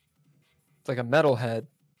 It's like a metal head.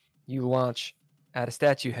 You launch at a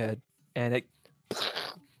statue head, and it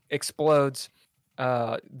explodes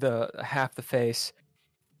the half the face.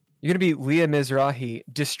 You're gonna be Leah Mizrahi,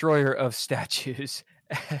 destroyer of statues.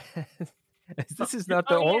 This is not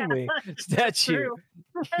the only statue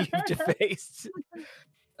you've defaced.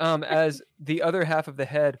 As the other half of the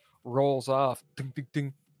head rolls off, ding, ding,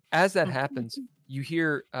 ding. As that happens, you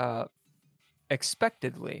hear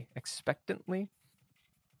expectantly,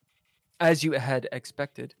 as you had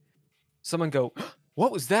expected, someone go,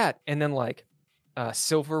 "What was that?" And then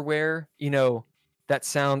silverware, that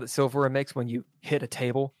sound that silverware makes when you hit a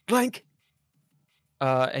table, blank.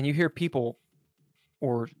 And you hear people,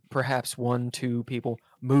 or perhaps 1-2 people,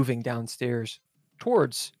 moving downstairs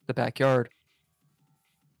towards the backyard.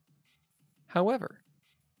 However,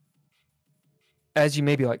 as you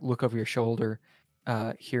maybe look over your shoulder,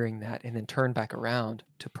 hearing that, and then turn back around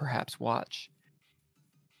to perhaps watch,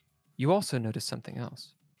 you also notice something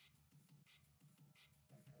else.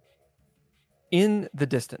 In the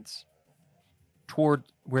distance, toward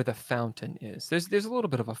where the fountain is, there's a little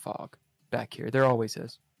bit of a fog back here. There always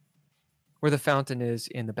is. Where the fountain is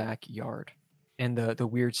in the backyard, and the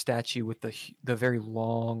weird statue with the very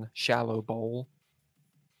long, shallow bowl.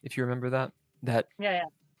 If you remember that. Yeah.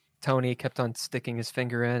 Tony kept on sticking his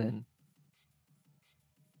finger in, and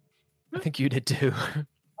I think you did too.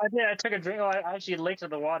 I did. I took a drink. I actually licked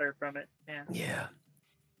the water from it. Yeah. Yeah.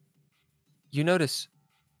 You notice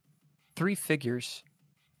 3 figures.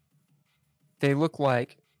 They look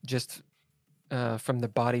like just from the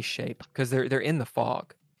body shape, because they're in the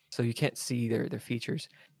fog, so you can't see their features.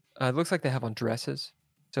 It looks like they have on dresses,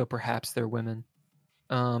 so perhaps they're women.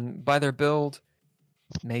 By their build,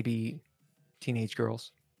 maybe teenage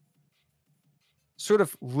girls. Sort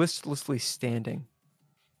of listlessly standing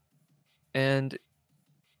And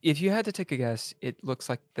if you had to take a guess, it looks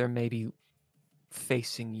like they're maybe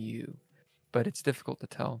facing you, but it's difficult to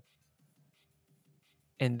tell.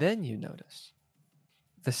 And then you notice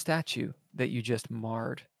the statue that you just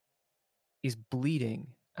marred is bleeding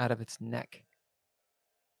out of its neck.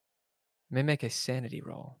 May make a sanity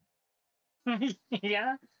roll.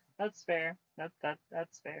 Yeah, that's fair.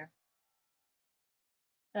 That's fair.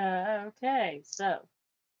 Okay, so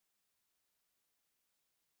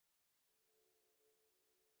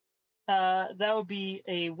that would be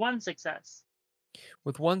a 1 success.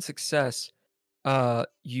 With 1 success,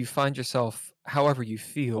 you find yourself, however you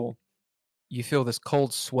feel this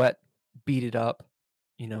cold sweat beat it up.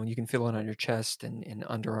 You know, you can feel it on your chest and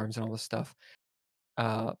underarms and all this stuff.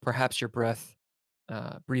 Perhaps your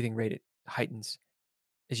breathing rate it heightens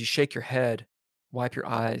as you shake your head, wipe your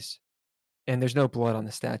eyes, and there's no blood on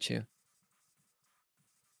the statue.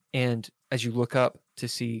 And as you look up to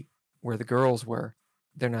see where the girls were,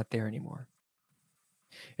 they're not there anymore.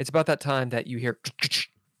 It's about that time that you hear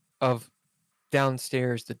of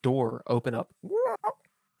downstairs, the door open up,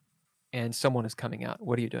 and someone is coming out.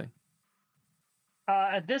 What are you doing?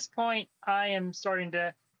 At this point, I am starting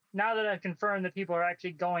to, now that I've confirmed that people are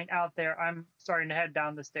actually going out there, I'm starting to head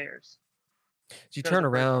down the stairs. So you turn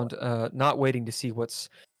around, not waiting to see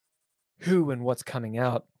who and what's coming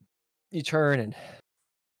out. You turn and,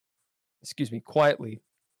 quietly,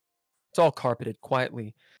 it's all carpeted,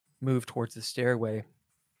 quietly move towards the stairway,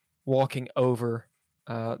 walking over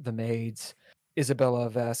the maids, Isabella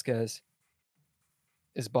Vasquez's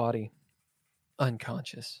body,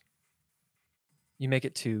 unconscious. You make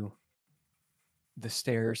it to the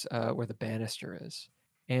stairs where the banister is.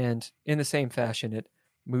 And in the same fashion, it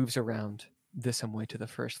moves around this way to the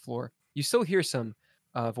first floor. You still hear some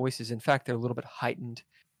voices. In fact, they're a little bit heightened.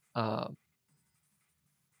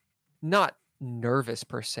 Not nervous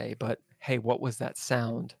per se, but hey, what was that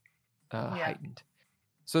sound? Heightened.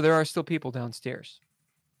 So there are still people downstairs.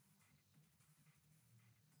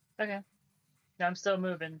 Okay. I'm still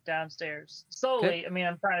moving downstairs. Slowly. Okay. I mean,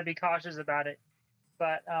 I'm trying to be cautious about it.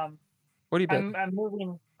 But what do you bet? I'm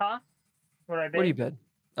moving. Huh? What do I bet? What do you bet?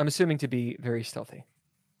 I'm assuming to be very stealthy.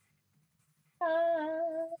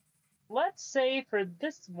 Let's say for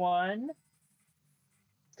this one,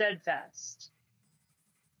 steadfast.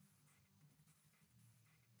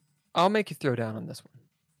 I'll make you throw down on this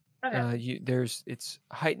one. Okay. It's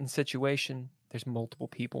a heightened situation. There's multiple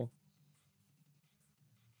people.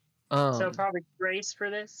 So probably Grace for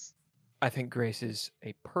this? I think Grace is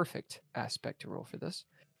a perfect aspect to roll for this.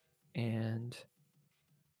 And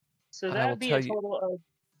so that would be a total of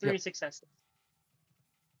 3 successes.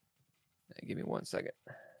 Give me 1 second.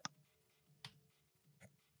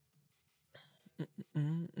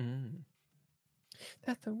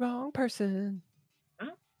 That's the wrong person.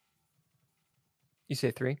 Huh? You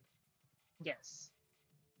say 3? Yes.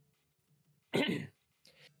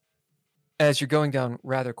 As you're going down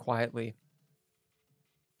rather quietly,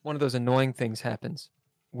 one of those annoying things happens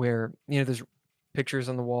where, there's pictures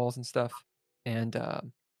on the walls and stuff. And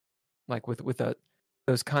like with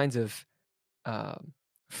those kinds of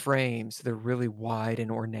frames, they're really wide and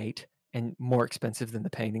ornate and more expensive than the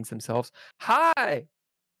paintings themselves. Hi!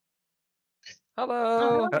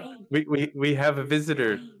 Hello! We have a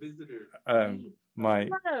visitor. My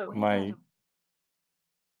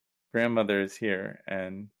grandmother is here,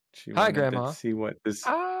 and she wanted Grandma. to see what this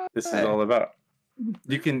is all about.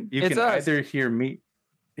 You can either hear me.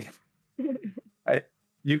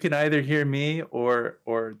 You can either hear me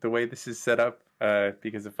or the way this is set up.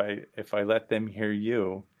 Because if I let them hear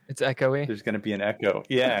you, it's echoey. There's going to be an echo.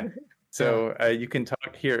 Yeah. So you can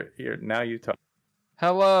talk here. Now you talk.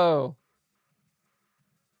 Hello.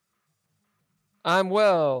 I'm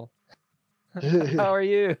well. How are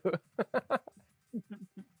you?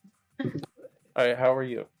 All right, how are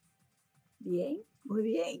you? Bien, muy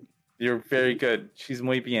bien. You're very good. She's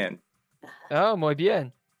muy bien. Oh, muy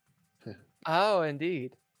bien. Oh,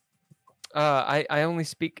 indeed. I only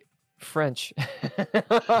speak French.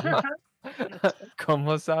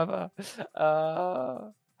 ¿Cómo ça va?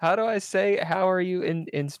 How do I say how are you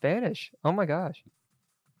in Spanish? Oh my gosh.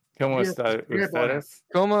 ¿Cómo está ustedes?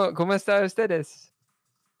 ¿Cómo está ustedes?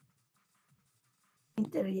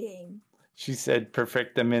 Bien. She said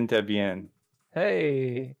perfectamente bien.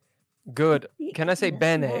 Hey, good. Can I say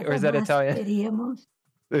bene or is that Italian?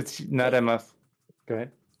 It's nada más. Go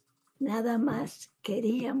ahead. Nada más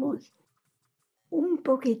queríamos un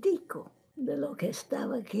poquitico de lo que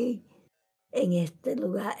estaba aquí en este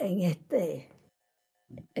lugar, en este,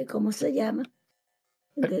 ¿cómo se llama?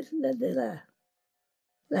 De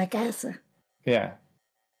la casa. Yeah.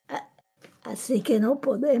 Así que no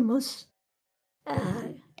podemos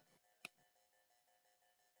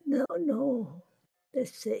no,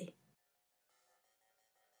 let's see.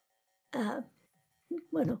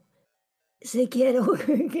 Bueno, si quiero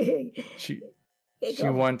que She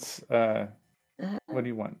como- wants. What do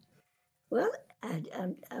you want? well,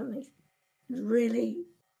 I'm really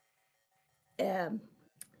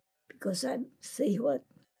because I see what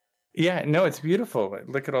Yeah, no, it's beautiful.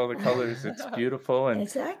 Look at all the colors. It's beautiful, and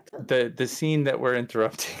exactly. the scene that we're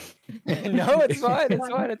interrupting. No, it's fine. It's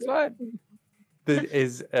fine. It's fine.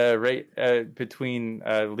 Is right between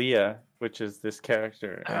Leah, which is this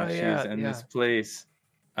character, and she's in this place.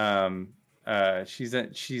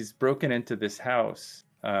 She's broken into this house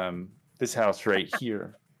right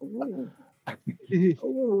here. No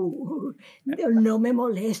me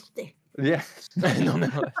moleste. Yeah. No, no.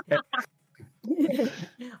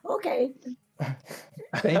 Okay.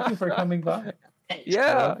 Thank you for coming by.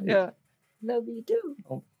 Yeah, yeah. Love you too.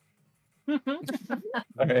 All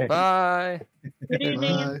right. Bye. Good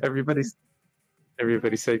evening. Bye.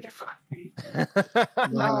 Everybody say goodbye.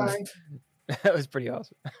 Bye. That was pretty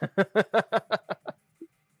awesome.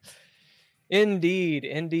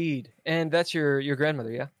 Indeed. And that's your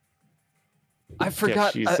grandmother, yeah? I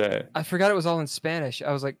forgot. I forgot it was all in Spanish.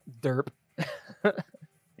 I was like, derp.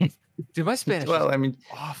 Dude, my Spanish is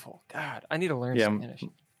awful. God, I need to learn Spanish.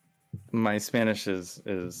 My Spanish is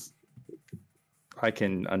I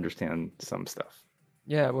can understand some stuff.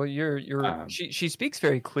 Yeah, well, she speaks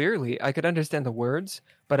very clearly. I could understand the words,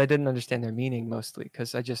 but I didn't understand their meaning mostly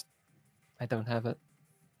because I don't have it.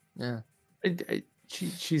 Yeah.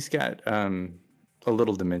 She's got a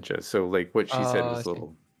little dementia, so like what she said was a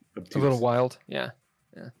little obtuse. A little wild. Yeah.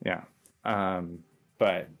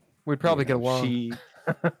 But we'd probably get along.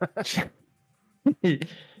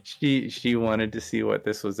 She wanted to see what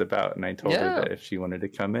this was about, and I told her that if she wanted to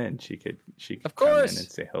come in, she could of come course in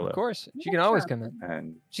and say hello. Of course, she can always come in,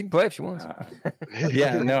 and she can play if she wants.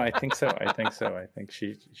 Yeah, no, I think so. I think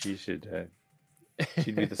she should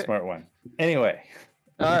she'd be the smart one. Anyway,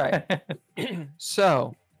 all right.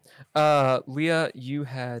 So, Leah, you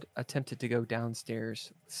had attempted to go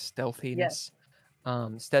downstairs. Stealthiness,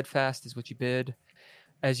 steadfast is what you bid.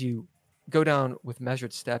 As you go down with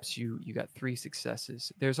measured steps, you got 3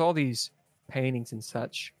 successes. There's all these paintings and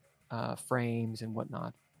such, frames and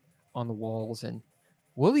whatnot on the walls, and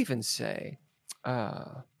we'll even say,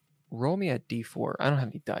 roll me a d4. I don't have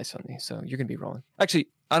any dice on me, so you're gonna be rolling. Actually,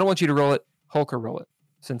 I don't want you to roll it. Hulk or roll it.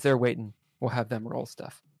 Since they're waiting, we'll have them roll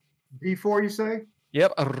stuff. D4, you say?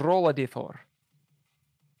 Yep, roll a d4. All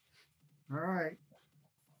right.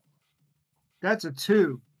 That's a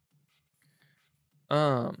 2.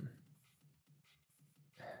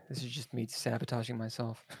 This is just me sabotaging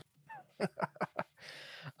myself.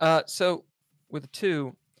 So with a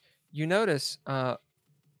 2, you notice on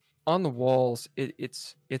the walls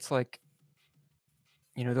it's like,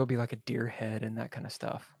 there'll be like a deer head and that kind of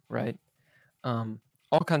stuff, right? All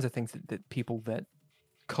kinds of things that people that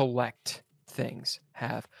collect things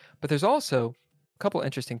have. But there's also a couple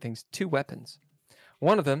interesting things. 2 weapons.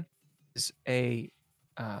 One of them is a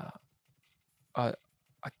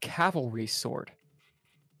cavalry sword.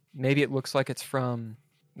 Maybe it looks like it's from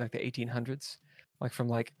like the 1800s, like from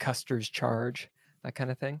like Custer's Charge, that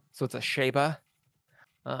kind of thing. So it's a Sheba.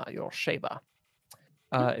 Your Sheba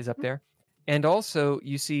is up there. And also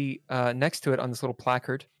you see next to it on this little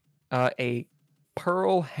placard, a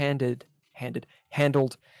pearl-handled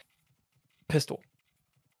pistol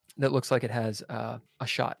that looks like it has a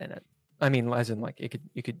shot in it. I mean, as in like you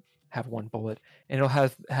could have 1 bullet, and it'll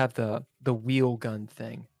have the wheel gun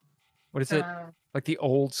thing. What is it? Like the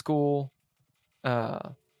old school,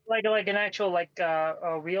 like an actual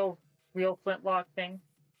a real flintlock thing.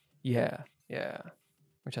 Yeah,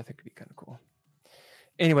 which I think would be kind of cool.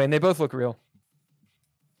 Anyway, and they both look real.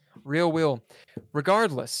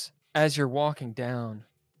 Regardless, as you're walking down,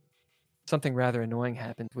 something rather annoying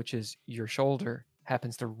happens, which is your shoulder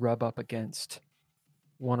happens to rub up against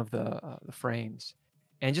one of the frames,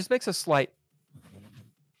 and just makes a slight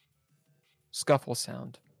scuffle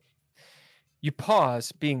sound. You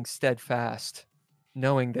pause, being steadfast,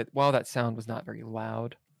 knowing that while that sound was not very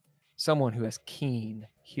loud, someone who has keen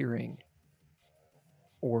hearing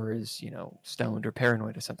or is, stoned or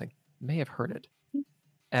paranoid or something may have heard it.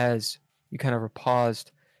 As you kind of are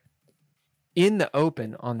paused in the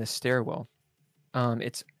open on the stairwell,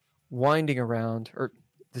 it's winding around, or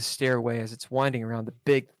the stairway as it's winding around the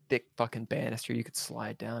big, thick fucking banister you could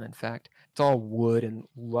slide down, in fact. It's all wood and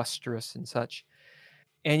lustrous and such.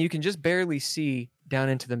 And you can just barely see down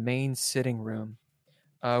into the main sitting room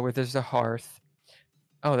where there's a hearth.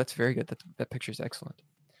 Oh, that's very good. That picture's excellent.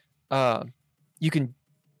 You can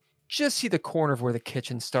just see the corner of where the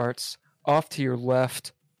kitchen starts, off to your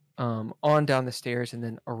left, on down the stairs, and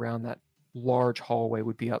then around that large hallway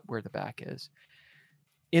would be up where the back is.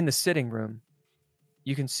 In the sitting room,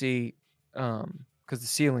 you can see, because the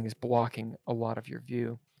ceiling is blocking a lot of your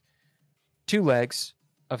view, 2 legs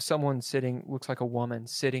of someone sitting, looks like a woman,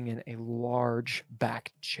 sitting in a large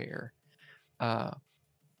back chair.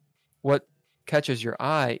 What catches your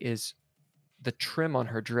eye is the trim on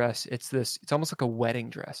her dress. It's almost like a wedding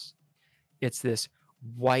dress. It's this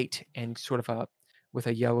white and sort of with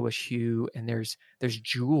a yellowish hue, and there's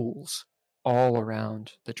jewels all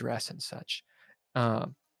around the dress and such.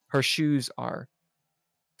 Her shoes are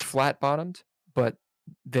flat bottomed, but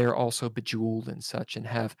they're also bejeweled and such, and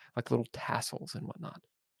have like little tassels and whatnot.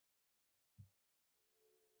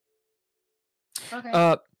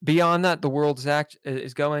 Okay. Beyond that, the world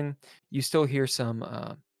is going. You still hear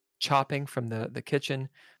some chopping from the kitchen,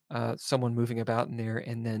 someone moving about in there,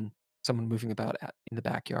 and then someone moving about in the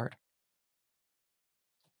backyard.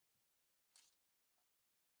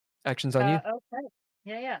 Actions on you. Okay.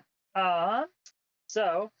 Yeah.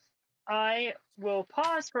 So I will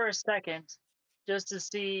pause for a second just to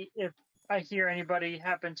see if I hear anybody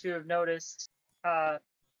happen to have noticed, the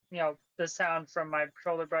sound from my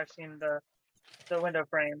shoulder brushing the window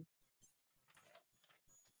frame.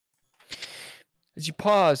 As you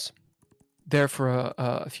pause there for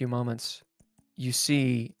a few moments, you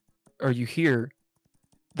see or you hear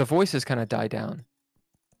the voices kind of die down,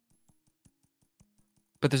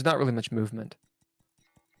 but there's not really much movement.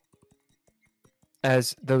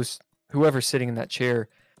 As whoever's sitting in that chair,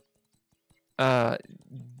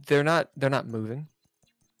 they're not moving.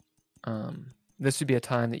 This would be a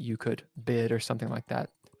time that you could bid or something like that,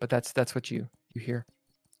 but that's what you hear.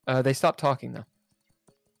 They stop talking though.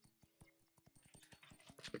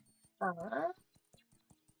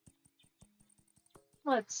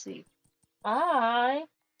 Let's see. I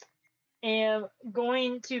am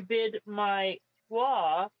going to bid my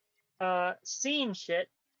flaw, scene shit,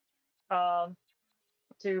 to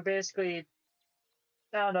basically,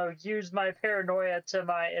 I don't know, use my paranoia to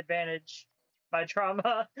my advantage, my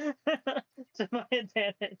trauma to my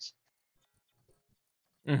advantage,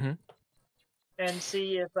 Mm-hmm. and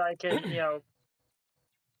see if I can,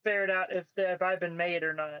 ferret out if I've been made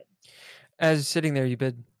or not. As sitting there, you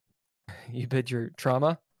bid your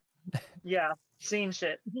trauma. Yeah, scene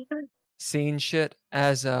shit. Scene shit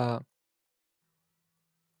as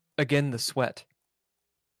again the sweat.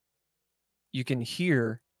 You can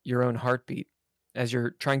hear your own heartbeat as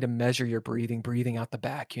you're trying to measure your breathing out the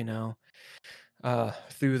back, through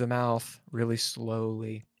the mouth really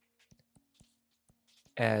slowly,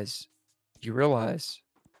 as you realize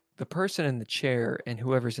the person in the chair and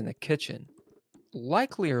whoever's in the kitchen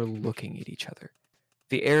likely are looking at each other.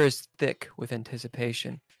 The air is thick with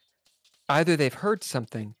anticipation. Either they've heard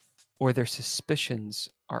something or their suspicions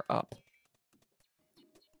are up.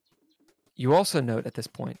 You also note at this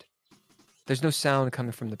point, there's no sound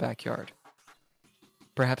coming from the backyard.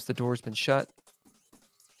 Perhaps the door's been shut,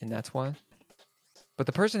 and that's why. But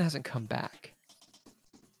the person hasn't come back.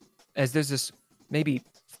 As there's this maybe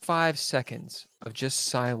 5 seconds of just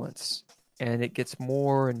silence, and it gets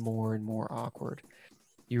more and more and more awkward.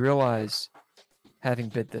 You realize, having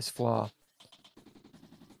bid this flaw,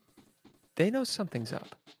 they know something's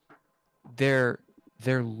up. They're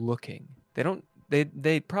looking.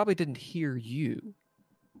 They probably didn't hear you,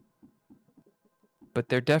 but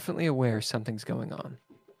they're definitely aware something's going on,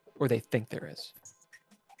 or they think there is.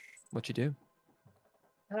 What you do?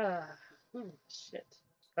 Shit.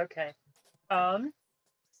 Okay.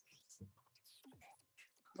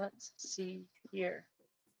 Let's see here.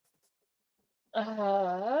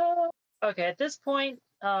 Okay, at this point,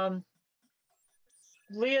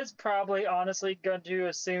 Leah's probably honestly going to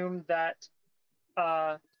assume that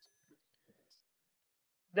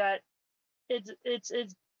that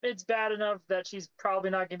it's bad enough that she's probably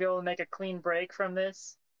not going to be able to make a clean break from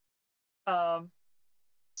this.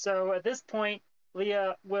 So at this point,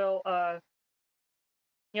 Leah will,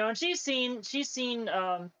 and she's seen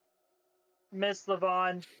Miss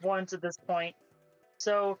Levon once at this point,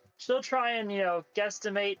 so she'll try and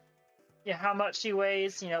guesstimate how much she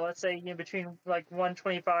weighs. Let's say between like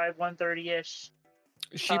 125, 130-ish.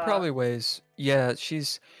 She probably weighs. Yeah,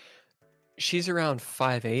 she's around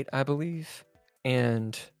 5'8", I believe,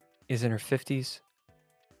 and is in her 50s.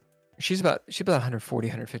 She's about 140,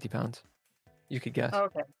 150 pounds. You could guess.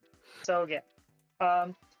 Okay. So yeah.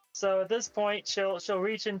 So at this point, she'll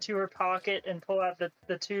reach into her pocket and pull out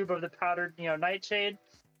the tube of the powdered nightshade,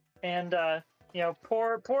 and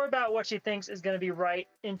pour about what she thinks is going to be right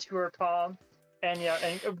into her palm, And yeah,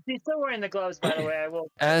 and she's still wearing the gloves, by the way. I will.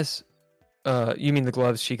 As you mean the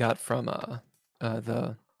gloves she got from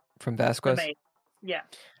from The Vasquez? maid. Yeah.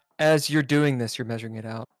 As you're doing this, you're measuring it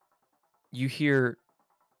out. You hear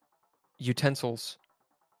utensils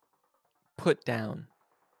put down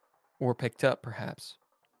or picked up, perhaps,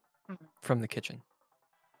 Mhm. from the kitchen.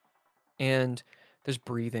 And there's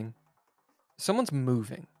breathing. Someone's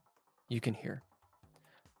moving, you can hear.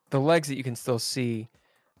 The legs that you can still see,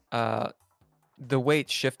 the weight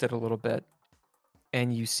shifted a little bit,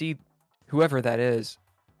 and you see whoever that is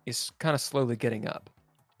kind of slowly getting up.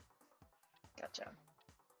 Gotcha.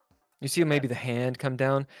 You see maybe the hand come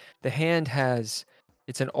down. The hand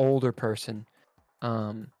it's an older person,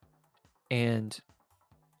 and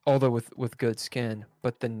although with good skin,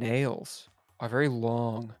 but the nails are very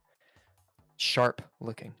long, sharp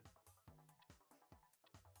looking.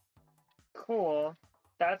 Cool.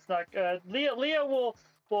 That's not good. Leah will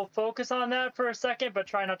focus on that for a second, but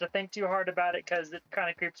try not to think too hard about it because it kind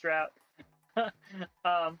of creeps her out.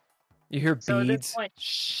 You hear So at this beads. point,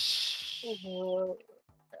 Shh.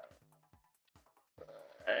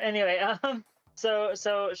 anyway, so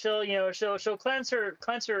she'll cleanse her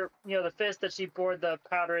the fist that she poured the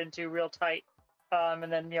powder into real tight,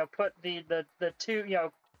 and then put the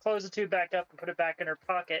tube, close the tube back up and put it back in her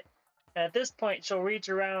pocket. And at this point, she'll reach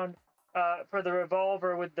around for the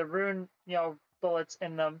revolver with the rune bullets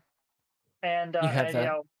in them, and You have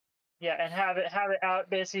that. and have it out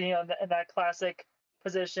basically in that classic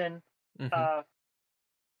position. Mhm.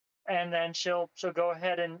 And then she'll go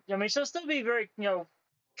ahead and she'll still be very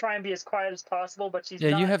try and be as quiet as possible, but she's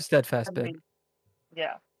Yeah, not you have steadfast trying to bid. be,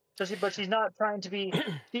 yeah. But she's not trying to be.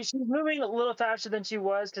 She's moving a little faster than she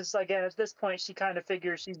was because again at this point she kind of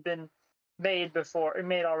figures she's been made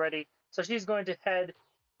already. So she's going to head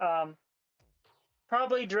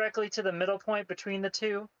probably directly to the middle point between the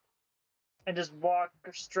two, and just walk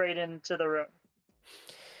straight into the room.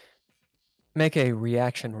 Make a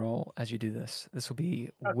reaction roll as you do this. This will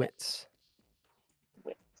be wits.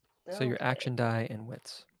 So your Okay. action die and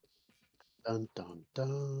wits. Dun dun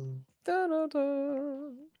dun. Da, da,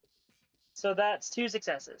 da. So that's 2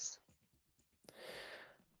 successes.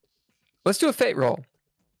 Let's do a fate roll.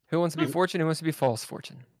 Who wants to be fortune? Who wants to be false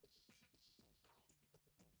fortune?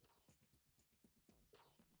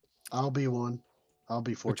 I'll be one. I'll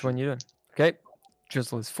be fortune. Which one you doing? Okay.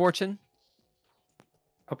 Drizzle is fortune.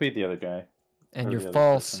 I'll be the other guy. And or you're the other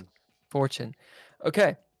false person. fortune.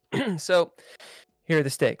 Okay. So here are the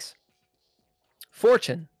stakes.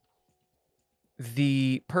 Fortune.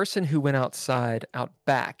 The person who went outside, out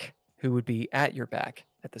back, who would be at your back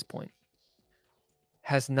at this point,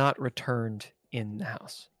 has not returned in the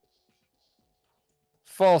house.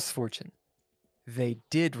 False fortune. They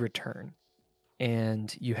did return,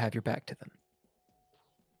 and you have your back to them.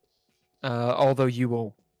 Although you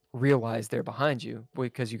will realize they're behind you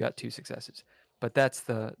because you got 2 successes. But that's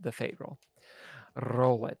the fate roll.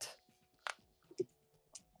 Roll it.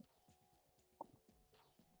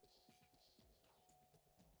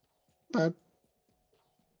 But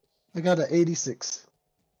I got an 86.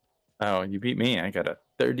 Oh, you beat me. I got a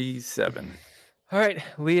 37. All right,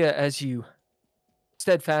 Leah, as you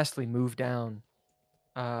steadfastly move down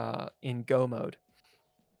in go mode,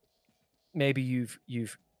 maybe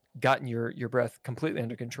you've gotten your breath completely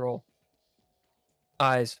under control.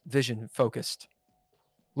 Eyes, vision focused.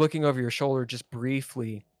 Looking over your shoulder just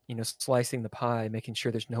briefly, slicing the pie, making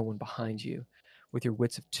sure there's no one behind you. With your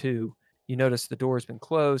wits of 2, you notice the door has been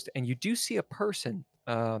closed, and you do see a person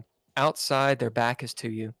outside. Their back is to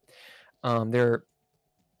you. They're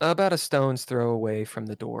about a stone's throw away from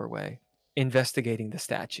the doorway, investigating the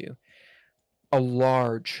statue. A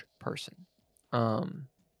large person,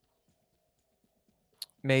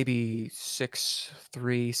 maybe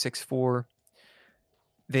 6'3", 6'4".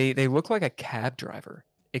 They look like a cab driver,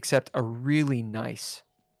 except a really nice,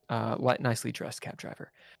 nicely dressed cab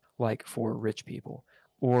driver, like for rich people,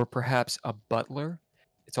 or perhaps a butler.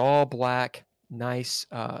 It's all black, nice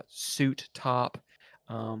suit top,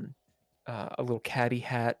 a little caddy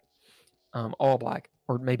hat, all black,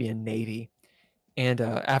 or maybe a navy, and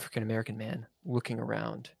an African American man looking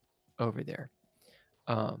around over there.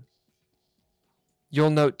 You'll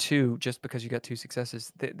note too, just because you got 2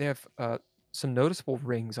 successes, they have some noticeable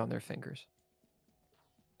rings on their fingers.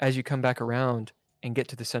 As you come back around and get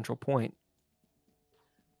to the central point,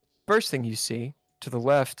 first thing you see to the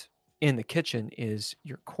left in the kitchen is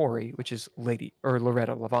your Corey, which is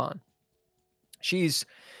Loretta Lavon. She's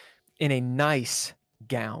in a nice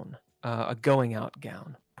gown, a going out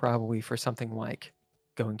gown, probably for something like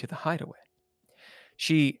going to the hideaway.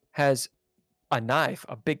 She has a knife,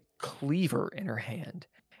 a big cleaver in her hand,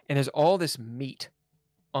 and there's all this meat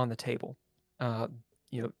on the table. The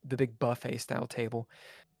big buffet style table.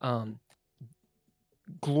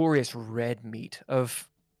 Glorious red meat of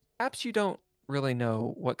perhaps you don't really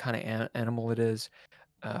know what kind of animal it is.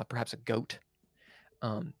 Perhaps a goat.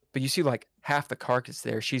 But you see like half the carcass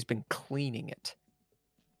there. She's been cleaning it.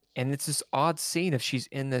 And it's this odd scene of she's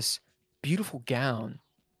in this beautiful gown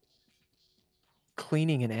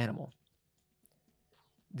cleaning an animal.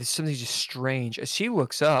 There's something just strange as she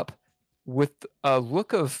looks up with a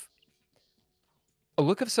look of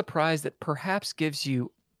surprise that perhaps gives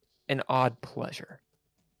you an odd pleasure.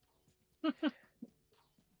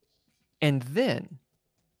 And then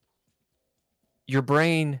your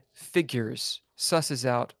brain susses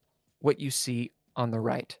out what you see on the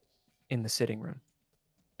right in the sitting room.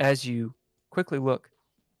 As you quickly look,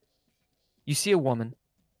 you see a woman,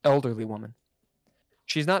 elderly woman.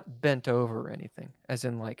 She's not bent over or anything, as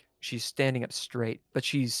in like she's standing up straight, but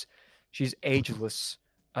she's ageless,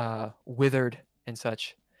 withered and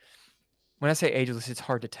such. When I say ageless, it's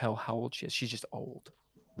hard to tell how old she is. She's just old.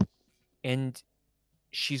 And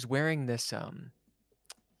she's wearing this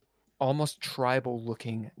almost tribal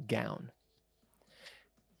looking gown.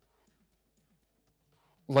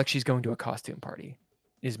 Like she's going to a costume party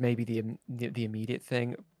is maybe the immediate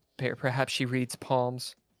thing. Perhaps she reads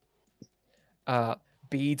palms.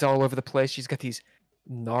 Beads all over the place. She's got these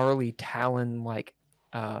gnarly talon-like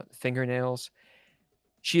fingernails.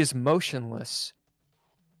 She is motionless.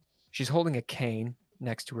 She's holding a cane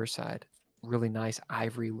next to her side. Really nice,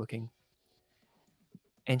 ivory looking.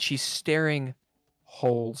 And she's staring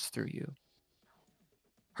holes through you.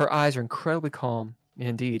 Her eyes are incredibly calm.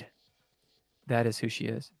 Indeed, that is who she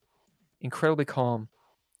is. Incredibly calm.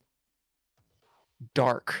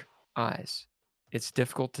 Dark eyes. It's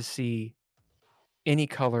difficult to see any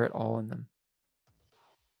color at all in them.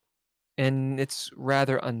 And it's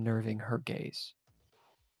rather unnerving, her gaze.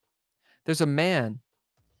 There's a man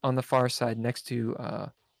on the far side next to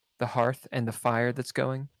the hearth and the fire that's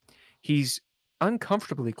going. He's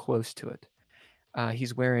uncomfortably close to it.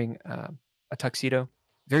 He's wearing a tuxedo.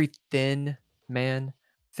 Very thin man.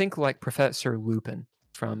 Think like Professor Lupin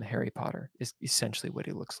from Harry Potter is essentially what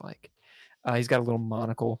he looks like. He's got a little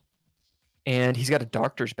monocle. And he's got a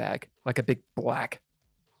doctor's bag, like a big black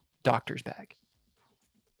doctor's bag.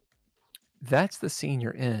 That's the scene you're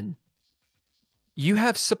in. You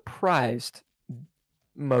have surprised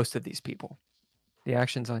most of these people. The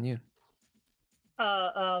action's on you.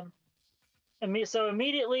 So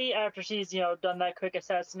immediately after she's done that quick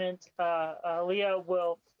assessment, Leah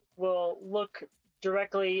will look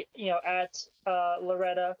directly at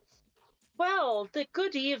Loretta. Well,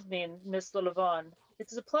 good evening, Miss Lullavan.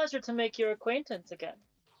 It is a pleasure to make your acquaintance again.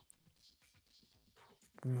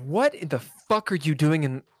 What in the fuck are you doing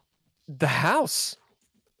in the house?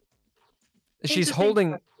 She's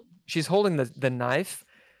holding the knife,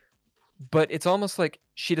 but it's almost like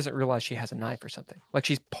she doesn't realize she has a knife or something. Like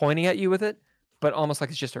she's pointing at you with it, but almost like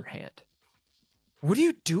it's just her hand. What are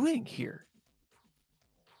you doing here?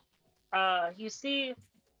 You see,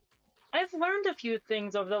 I've learned a few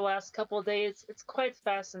things over the last couple of days. It's quite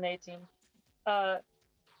fascinating.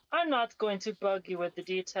 I'm not going to bug you with the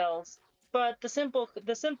details, but the simple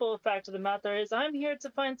fact of the matter is I'm here to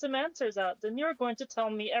find some answers out, and you're going to tell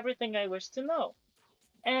me everything I wish to know.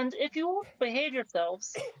 And if you won't behave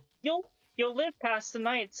yourselves, you'll live past the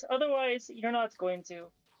night. Otherwise, you're not going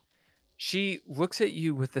to. She looks at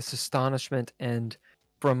you with this astonishment, and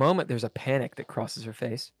for a moment, there's a panic that crosses her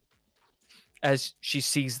face as she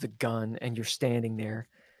sees the gun and you're standing there.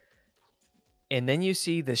 And then you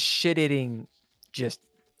see the shit-eating just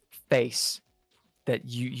face that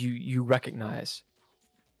you recognize.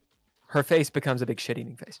 Her face becomes a big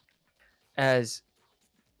shit-eating face as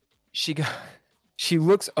she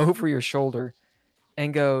looks over your shoulder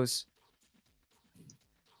and goes,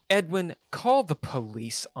 Edwin, call the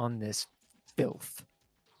police on this filth.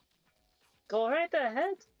 Go right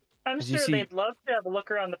ahead. I'm sure they'd love to have a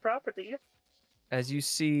look around the property. As you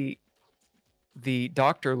see the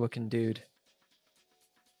doctor-looking dude,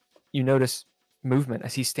 you notice movement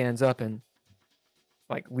as he stands up and,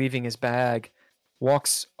 like, leaving his bag,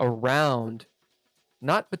 walks around,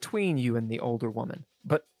 not between you and the older woman,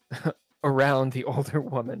 but around the older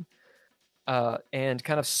woman, and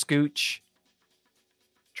kind of scooch,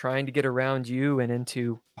 trying to get around you and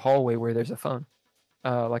into a hallway where there's a phone,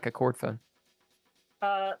 like a cord phone.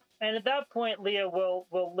 And at that point, Leah will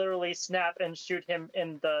literally snap and shoot him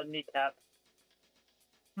in the kneecap.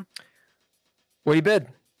 What do you bid?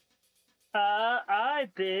 I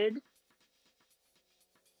bid.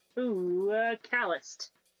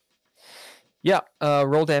 Calloused. Yeah,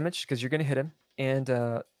 roll damage because you're going to hit him, and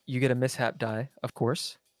you get a mishap die, of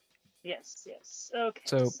course. Yes. Okay.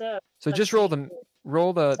 So So just let's roll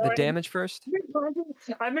see. the Sorry. damage first.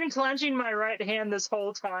 I've been clenching my right hand this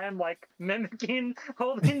whole time, like mimicking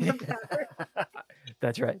holding the power.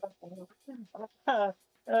 That's right.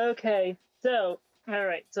 Okay. So, all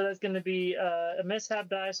right. So that's going to be a mishap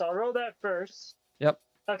die. So I'll roll that first. Yep.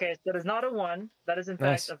 Okay. So that is not a 1. That is in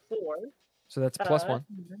Nice. fact a 4. So that's plus 1.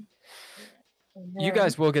 And You then-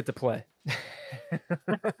 guys will get to play.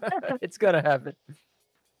 It's gonna happen.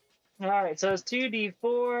 All right. So it's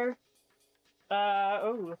 2d4.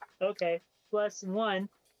 Oh. Okay. Plus 1.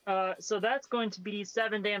 So that's going to be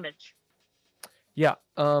 7 damage. Yeah.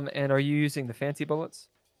 And are you using the fancy bullets?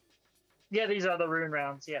 Yeah, these are the rune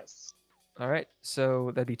rounds. Yes. All right.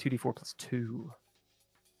 So that'd be 2d4 plus 2.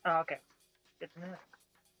 Okay. Good to know.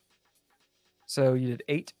 So you did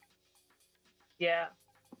 8. Yeah.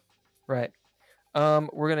 Right.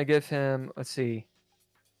 We're gonna give him. Let's see.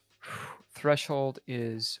 Threshold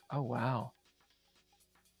is. Oh wow.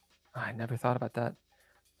 I never thought about that.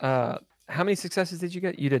 How many successes did you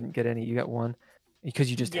get? You didn't get any. You got 1 because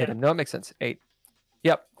you just hit Yeah. him. No, it makes sense. 8.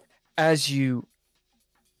 Yep. As you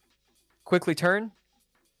quickly turn,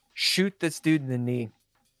 shoot this dude in the knee.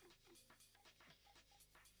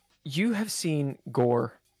 You have seen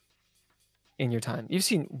gore in your time. You've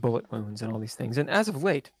seen bullet wounds and all these things, and as of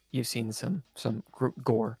late, you've seen some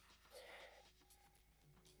gore.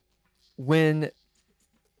 When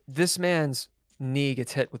this man's knee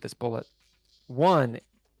gets hit with this bullet, one,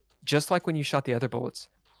 just like when you shot the other bullets,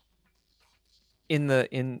 in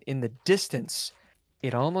the distance,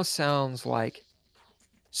 it almost sounds like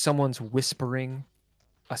someone's whispering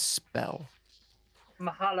a spell.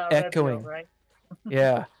 Mahala Echoing. Rebio, right?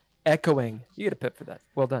 Yeah, echoing. You get a pip for that.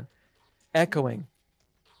 Well done. Echoing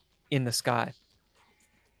in the sky.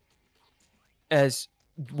 As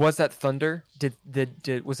was that thunder?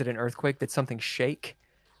 Was it an earthquake? Did something shake?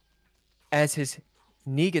 As his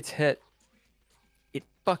knee gets hit, it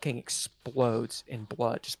fucking explodes in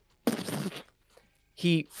blood. Just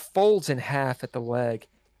he folds in half at the leg.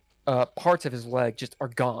 Parts of his leg just are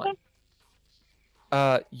gone.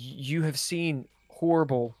 You have seen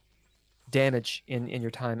horrible damage in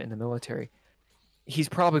your time in the military. He's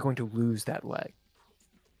probably going to lose that leg.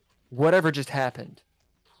 Whatever just happened,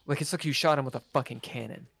 like it's like you shot him with a fucking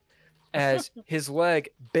cannon. As his leg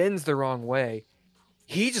bends the wrong way,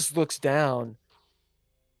 he just looks down,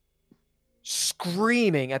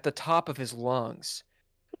 screaming at the top of his lungs.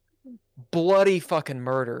 Bloody fucking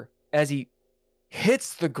murder as he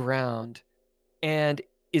hits the ground and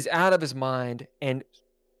is out of his mind and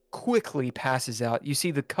quickly passes out. You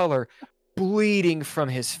see the color bleeding from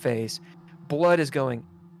his face. Blood is going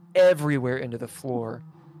everywhere into the floor.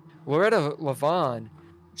 Loretta Levon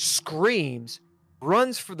screams,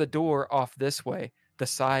 runs for the door off this way, the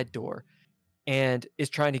side door, and is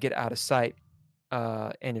trying to get out of sight.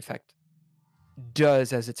 And in fact,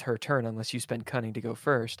 does as it's her turn, unless you spend cunning to go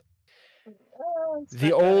first.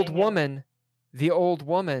 The old woman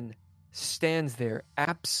stands there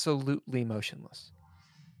absolutely motionless.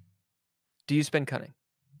 Do you spend cunning?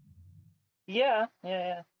 Yeah.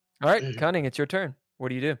 All right, cunning, it's your turn. What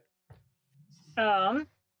do you do? Oh.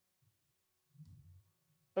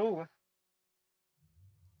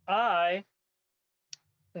 I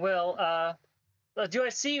will do I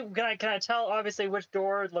see can I tell obviously which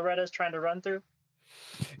door Loretta's trying to run through?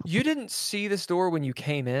 You didn't see this door when you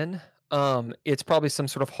came in. It's probably some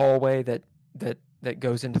sort of hallway that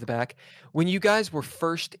goes into the back. When you guys were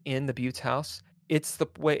first in the Butte's house, it's the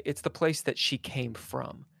place that she came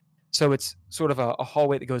from. So it's sort of a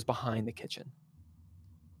hallway that goes behind the kitchen.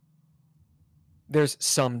 There's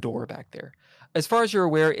some door back there. As far as you're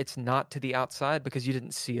aware, it's not to the outside because you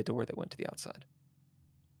didn't see a door that went to the outside.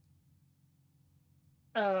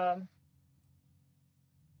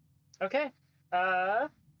 Okay.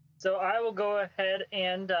 So I will go ahead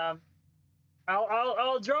and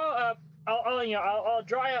I'll draw up.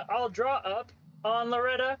 I'll draw up on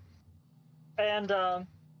Loretta, and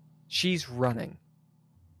She's running.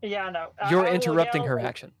 yeah, no. You're I will interrupting yell her as-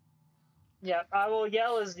 action. Yeah, I will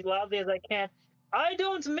yell as loudly as I can. I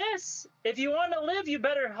don't miss. If you want to live, you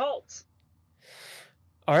better halt.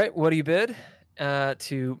 All right, what do you bid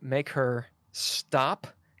to make her stop?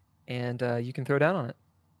 And you can throw down on it.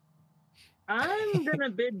 I'm gonna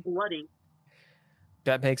bid bloody.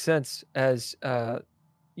 That makes sense, as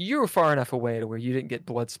you were far enough away to where you didn't get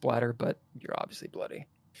blood splatter, but you're obviously bloody.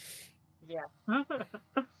 Yeah.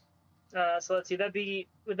 So let's see.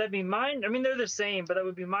 Would that be mind? I mean, they're the same, but that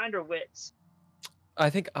would be mind or wits. I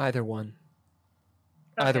think either one.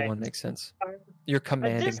 Either Okay. one makes sense. You're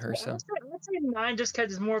commanding her, so. I say mine just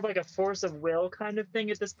because it's more of like a force of will kind of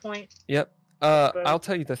thing at this point. Yep. But- I'll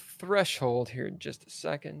tell you the threshold here in just a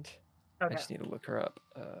second. I Okay. just need to look her up.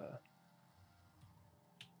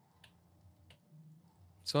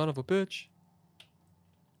 Son of a bitch.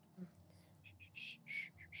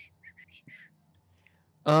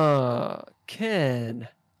 Ken,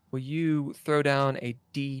 will you throw down a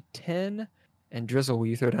D10? And Drizzle, will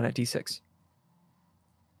you throw down a D6?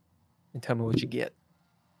 And tell me what you get.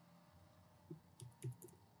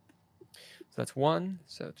 So that's 1.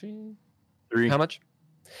 So 3. 3. How much?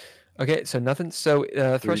 Okay, so nothing. So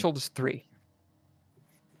threshold is 3.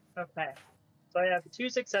 Okay. So I have 2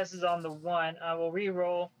 successes on the 1. I will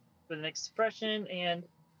re-roll with an expression and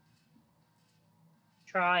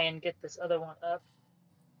try and get this other one up.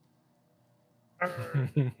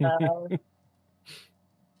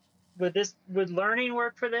 Would learning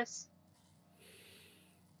work for this?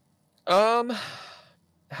 How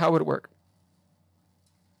would it work?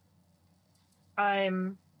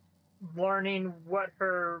 I'm learning what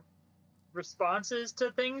her responses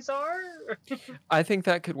to things are. I think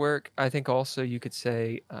that could work. I think also you could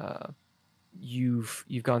say you've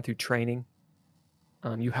gone through training.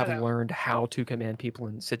 You have Okay. learned how to command people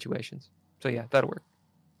in situations. So yeah, that'll work.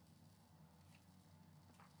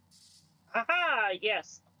 Aha!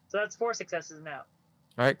 Yes. So that's 4 successes now.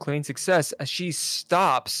 All right, clean success. As she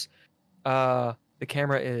stops, the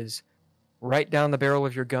camera is right down the barrel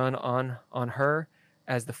of your gun on her.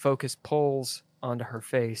 As the focus pulls onto her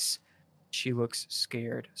face, she looks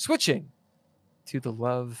scared. Switching to the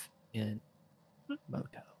Love in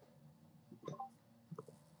Moto.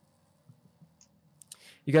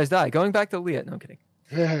 You guys die. Going back to Leah. No, I'm kidding.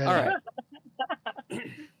 All right.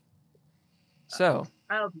 So.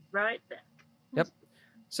 I'll be right back. Yep.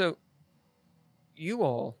 So you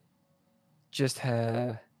all just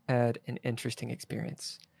have had an interesting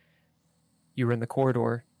experience. You were in the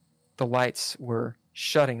corridor. The lights were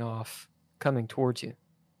shutting off, coming towards you.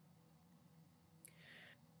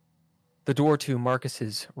 The door to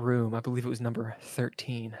Marcus's room, I believe it was number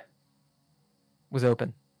 13, was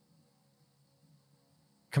open.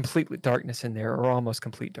 Completely darkness in there, or almost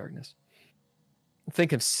complete darkness.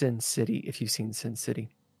 Think of Sin City if you've seen Sin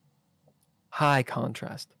City. High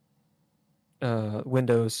contrast.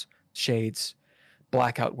 Windows, shades,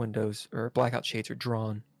 blackout windows, or blackout shades are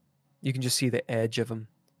drawn. You can just see the edge of them.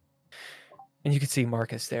 And you can see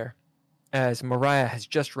Marcus there. As Mariah has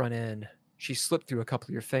just run in, she slipped through a couple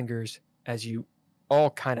of your fingers as you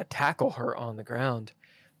all kind of tackle her on the ground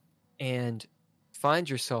and find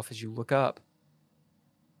yourself as you look up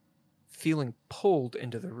feeling pulled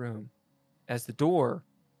into the room as the door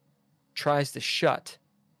tries to shut.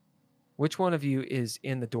 Which one of you is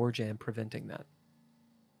in the door jam preventing that?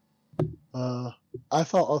 I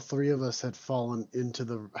thought all 3 of us had fallen into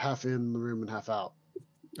the half in the room and half out.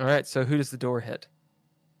 All right, so who does the door hit?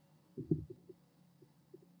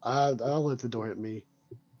 I'll let the door hit me.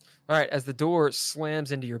 All right, as the door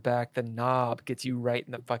slams into your back, the knob gets you right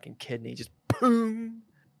in the fucking kidney. Just boom.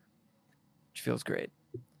 Which feels great.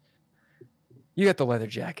 You got the leather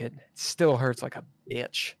jacket. It still hurts like a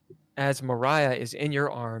bitch. As Mariah is in your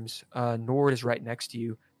arms, Nord is right next to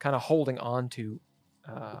you, kind of holding on to,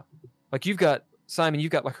 like you've got, Simon,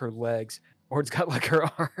 you've got like her legs. Nord's got like her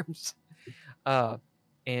arms.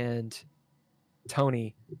 And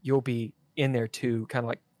Tony, you'll be in there too, kind of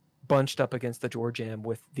like bunched up against the door jam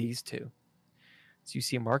with these two. So you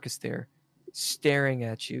see Marcus there, staring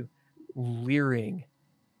at you, leering,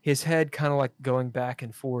 his head kind of like going back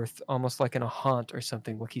and forth, almost like in a haunt or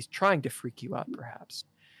something, like he's trying to freak you out, perhaps.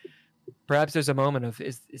 Perhaps there's a moment of,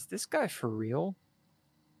 is this guy for real?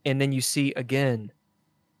 And then you see again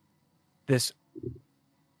this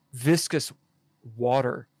viscous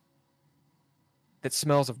water that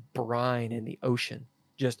smells of brine in the ocean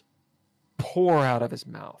just pour out of his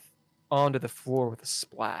mouth onto the floor with a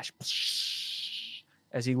splash.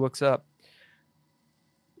 As he looks up,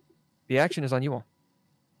 the action is on you all.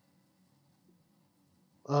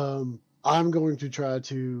 I'm going to try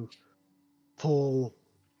to pull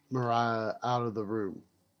Mariah out of the room.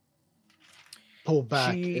 Pull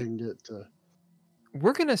back and get to...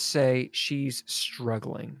 We're going to say she's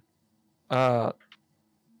struggling.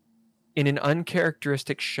 In an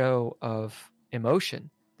uncharacteristic show of emotion.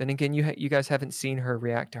 Then again, you guys haven't seen her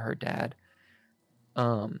react to her dad.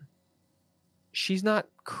 She's not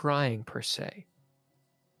crying per se.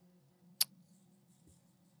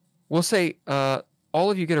 We'll say all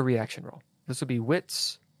of you get a reaction roll. This will be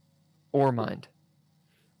wits or mind.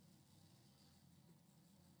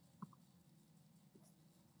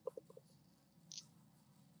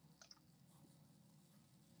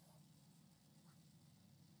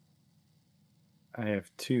 I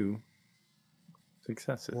have 2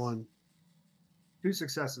 successes. 1. 2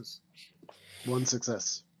 successes. 1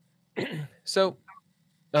 success. So,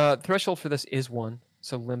 threshold for this is 1.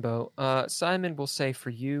 So limbo. Simon will say for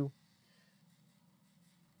you,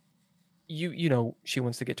 you know she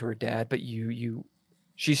wants to get to her dad, but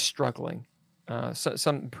she's struggling.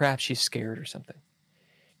 Perhaps she's scared or something.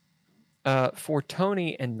 For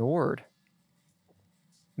Tony and Nord,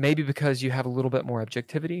 maybe because you have a little bit more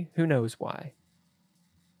objectivity, who knows why.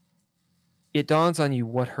 It dawns on you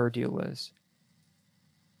what her deal is.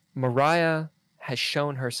 Mariah has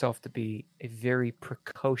shown herself to be a very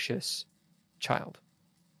precocious child.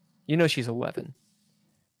 You know she's 11.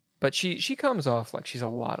 But she comes off like she's a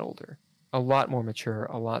lot older, a lot more mature,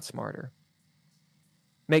 a lot smarter.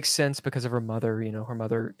 Makes sense because of her mother. You know, her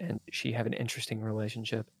mother and she have an interesting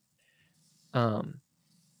relationship. But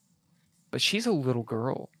she's a little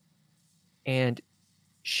girl, and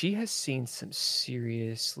she has seen some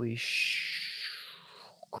seriously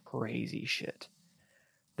crazy shit.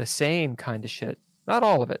 The same kind of shit, not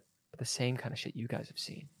all of it, but the same kind of shit you guys have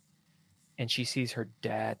seen. And she sees her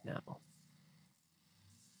dad now.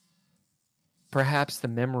 Perhaps the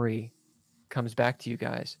memory comes back to you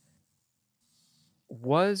guys.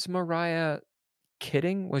 Was Mariah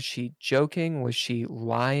kidding? Was she joking? Was she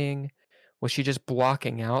lying? Was she just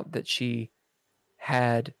blocking out that she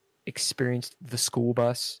had experienced the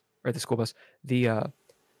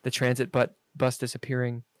transit bus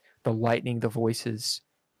disappearing, the lightning, the voices,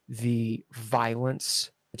 the violence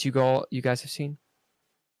that you guys have seen?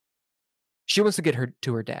 She wants to get her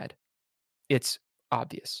to her dad. It's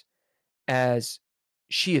obvious, as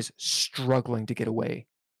she is struggling to get away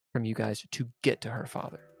from you guys to get to her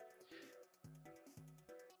father.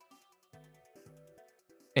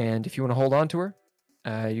 And if you want to hold on to her,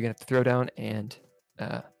 you're gonna have to throw down and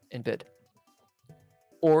bid.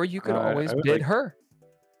 Or you could always bid her.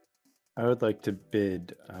 I would like to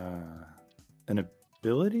bid an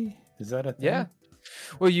ability. Is that a thing? Yeah.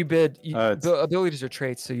 Well, you bid. Abilities are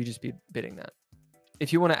traits, so you just be bidding that.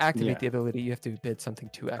 If you want to activate the ability, you have to bid something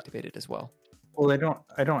to activate it as well. Well,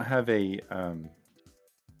 I don't have a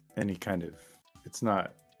any kind of. It's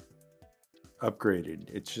not upgraded.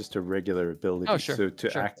 It's just a regular ability. Oh, sure. So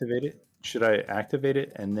to activate it, should I activate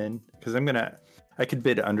it and then because I could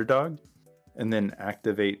bid underdog, and then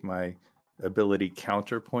activate my ability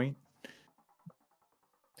counterpoint,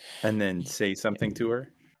 and then say something to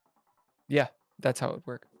her. Yeah, that's how it would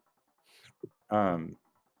work.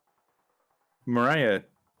 Mariah,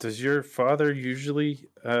 does your father usually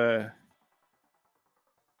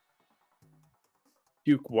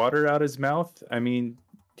puke water out his mouth? I mean,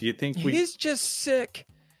 do you think He's just sick.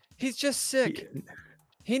 He's just sick.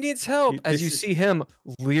 He needs help. As you see him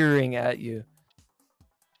leering at you.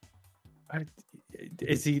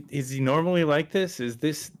 Is he normally like this? Is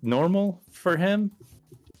this normal for him?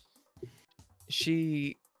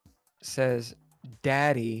 She says,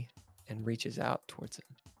 "Daddy," and reaches out towards him.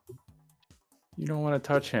 You don't want to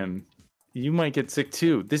touch him. You might get sick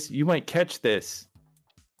too. You might catch this.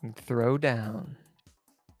 And throw down.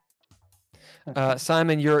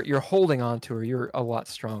 Simon, you're holding on to her. You're a lot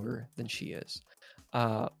stronger than she is.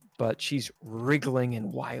 But she's wriggling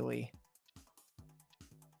and wily.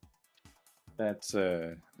 That's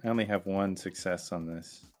I only have 1 success on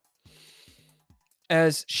this.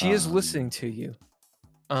 As she is listening to you,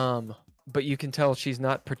 but you can tell she's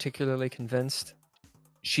not particularly convinced.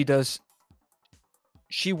 She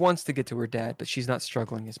wants to get to her dad, but she's not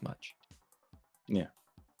struggling as much. Yeah.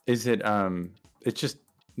 Is it it's just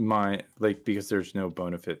because there's no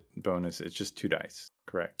bonus, it's just 2 dice,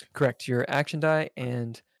 correct? Correct. Your action die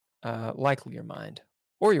and likely your mind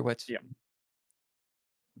or your wits. Yeah.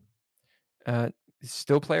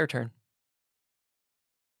 Still player turn.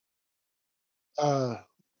 I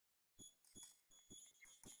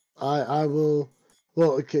will.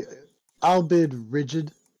 Well, okay. I'll bid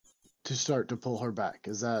rigid to start to pull her back.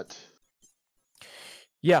 Is that?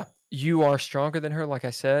 Yeah, you are stronger than her. Like I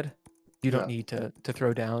said, you don't need to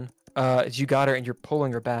throw down. As you got her and you're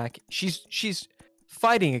pulling her back, she's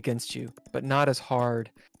fighting against you, but not as hard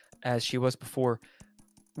as she was before.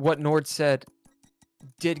 What Nord said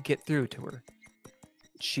did get through to her.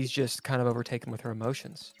 She's just kind of overtaken with her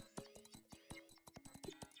emotions.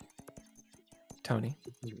 Tony.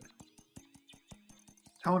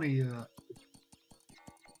 Tony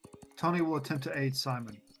will attempt to aid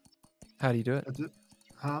Simon. How do you do it?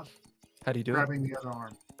 Huh? How do you do Grabbing the other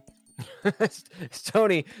arm. it?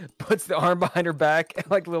 Tony puts the arm behind her back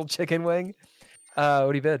like a little chicken wing.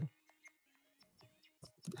 What do you bid?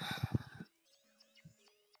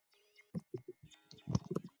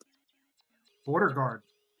 Border guard.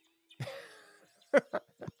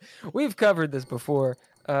 We've covered this before.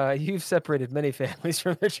 You've separated many families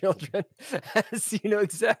from their children, so you know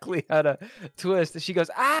exactly how to twist. And she goes,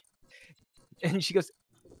 ah, and she goes,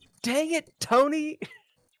 dang it, Tony,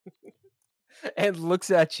 and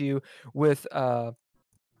looks at you with the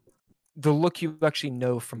look you actually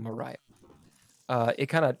know from Mariah. It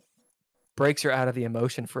kind of breaks her out of the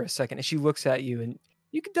emotion for a second, and she looks at you, and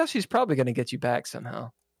you can tell she's probably going to get you back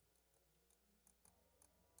somehow.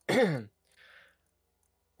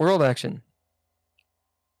 World action.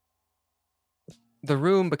 The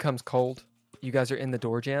room becomes cold. You guys are in the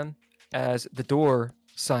door jam as the door,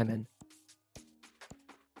 Simon,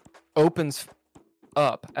 opens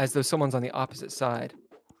up as though someone's on the opposite side,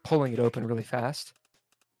 pulling it open really fast.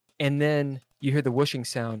 And then you hear the whooshing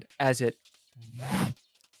sound as it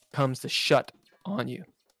comes to shut on you,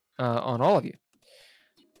 on all of you.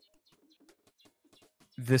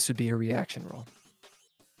 This would be a reaction roll.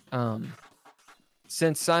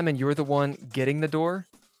 Since Simon, you're the one getting the door,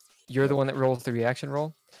 you're the one that rolls the reaction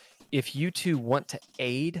roll. If you two want to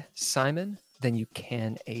aid Simon, then you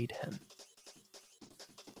can aid him.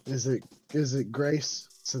 Is it Grace?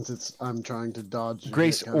 Since I'm trying to dodge.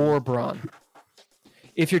 Grace or Braun.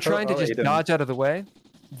 If you're trying to just dodge out of the way,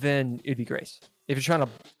 then it'd be Grace. If you're trying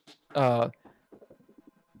to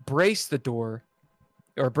brace the door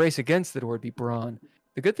or brace against the door, it'd be Braun.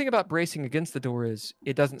 The good thing about bracing against the door is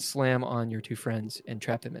it doesn't slam on your two friends and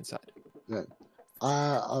trap them inside. Yeah.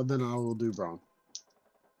 Then I will do Braun.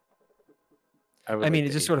 I mean,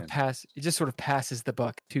 it just sort of passes the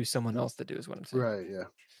buck to someone else to do is what I'm saying. Right, yeah.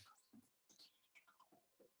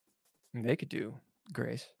 They could do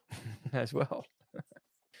Grace as well.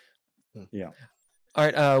 Yeah. All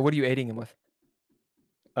right. What are you aiding him with?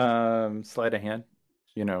 Sleight of hand.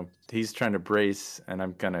 You know, he's trying to brace, and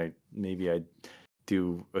I'm gonna I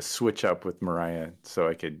do a switch up with Mariah so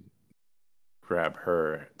I could grab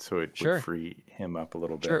her, so it would free him up a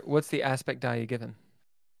little bit. Sure. What's the aspect die you give him?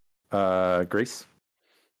 Grace.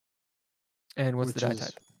 And what's the die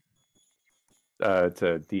type? It's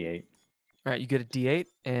a D8. All right, you get a D8,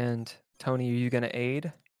 and Tony, are you gonna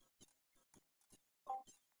aid?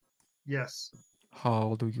 Yes.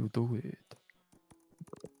 How do you do it?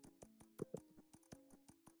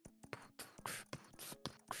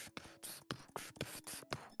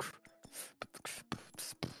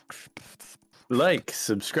 Like,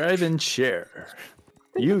 subscribe, and share.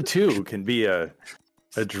 You too can be a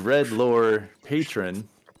Dreadlore patron,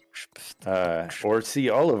 or see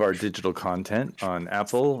all of our digital content on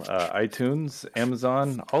Apple, iTunes,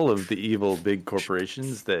 Amazon, all of the evil big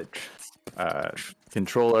corporations that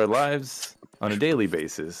control our lives on a daily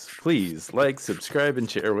basis. Please like, subscribe, and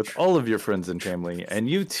share with all of your friends and family, and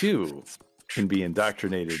you too can be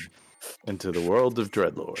indoctrinated into the world of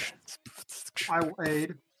Dreadlore. I will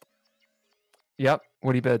aid. Yep.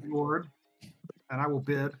 What do you bid? Lord, and I will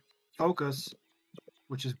bid focus,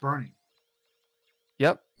 which is burning.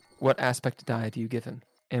 Yep. What aspect die do you give him?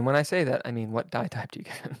 And when I say that, I mean what die type do you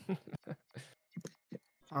give him?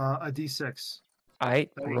 A D6. All right.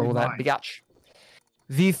 Roll that biatch.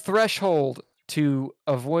 The threshold to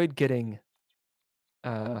avoid getting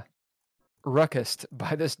ruckused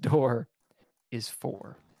by this door is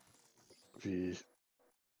 4. Jeez.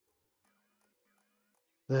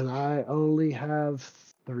 Then I only have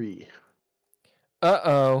 3.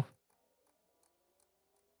 Uh-oh.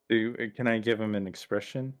 Can I give him an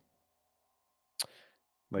expression?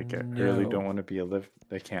 Like, I really don't want to be a lift.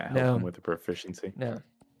 I can't help him with a proficiency. No.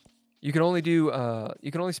 You can only do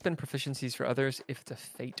you can only spend proficiencies for others if it's a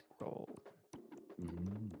fate roll.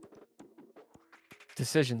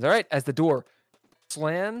 Decisions. All right, as the door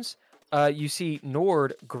slams, you see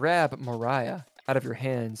Nord grab Mariah out of your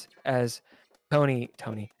hands as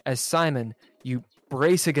as Simon, you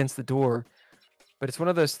brace against the door, but it's one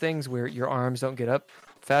of those things where your arms don't get up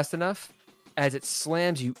fast enough. As it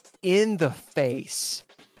slams you in the face,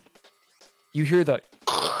 you hear the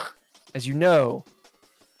as you know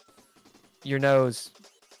your nose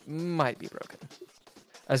might be broken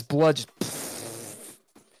as blood just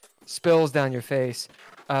spills down your face.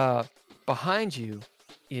 Behind you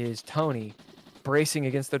is Tony bracing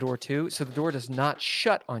against the door too, so the door does not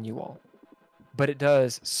shut on you all, but it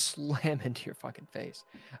does slam into your fucking face.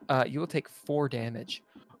 You will take 4 damage.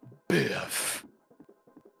 Biff.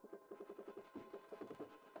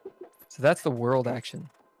 So that's the world action.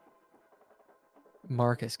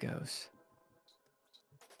 Marcus goes.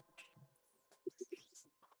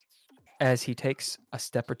 As he takes a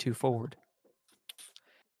step or 2 forward.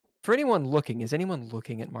 For anyone looking, is anyone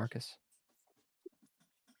looking at Marcus?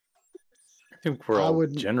 I think we're all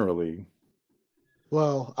generally.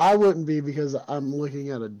 Well, I wouldn't be because I'm looking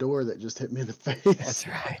at a door that just hit me in the face. That's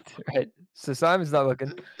right. Right. So Simon's not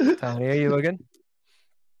looking. Tony, are you looking?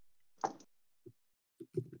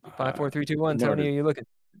 5, 4, 3, 2, 1. Nord Tony, is- are you looking?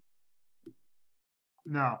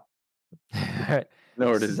 No. All right.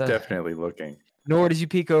 Nord This is is, definitely looking. Nord, as you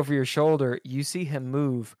peek over your shoulder, you see him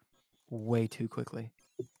move way too quickly.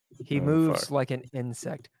 He Oh, moves fuck. like an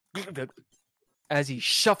insect as he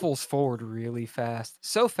shuffles forward really fast.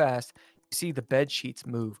 So fast, you see the bed sheets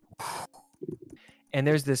move. And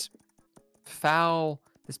there's this foul,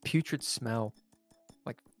 this putrid smell,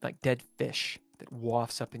 like dead fish that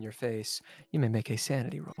wafts up in your face. You may make a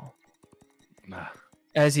sanity roll. Ah,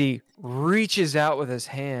 As he reaches out with his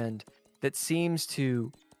hand that seems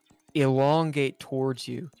to elongate towards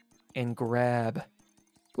you and grab.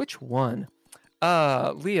 Which one?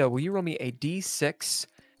 Leah, will you roll me a d6?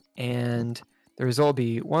 And the result will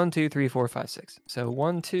be 1, 2, 3, 4, 5, 6. So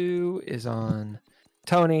 1, 2 is on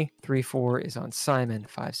Tony, 3, 4 is on Simon,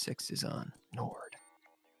 5, 6 is on Nord.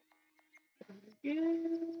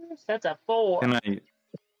 Yes, that's a 4. Can I?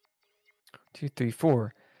 2, 3,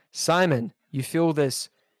 4. Simon, you feel this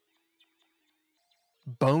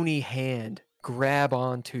bony hand grab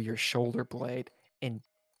onto your shoulder blade and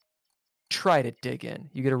try to dig in.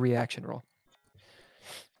 You get a reaction roll.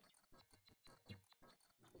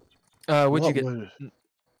 What'd you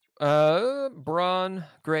get? Brawn,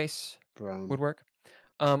 Grace Brown. would work.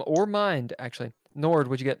 Or mind, actually. Nord,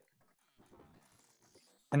 what'd you get?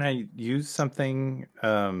 Can I use something?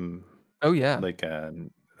 Oh yeah. Like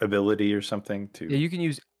an ability or something to. Yeah, you can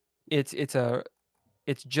use it's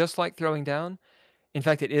just like throwing down. In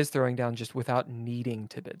fact, it is throwing down just without needing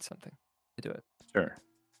to bid something to do it. Sure.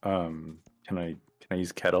 Can I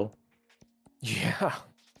use kettle? Yeah,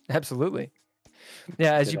 absolutely.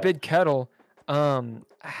 Yeah, as Did you I- bid kettle,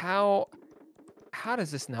 how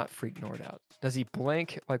does this not freak Nord out? Does he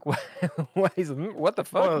blink? Like what? What the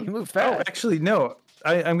fuck? Well, You move Oh, fast. actually, no.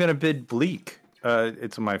 I'm gonna bid bleak.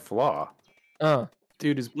 It's my flaw.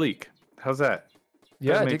 Dude Is bleak. How's that?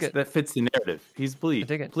 Yeah, that I dig it. That fits the narrative. He's bleak.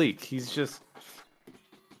 dig it. Bleak. He's just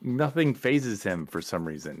nothing phases him for some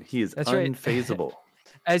reason. He is That's right. unfazable.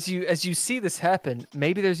 As you see this happen,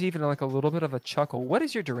 maybe there's even like a little bit of a chuckle. What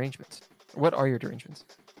is your derangements? What are your derangements?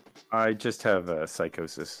 I just have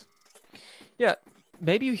psychosis. Yeah,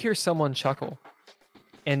 maybe you hear someone chuckle,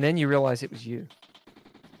 and then you realize it was you.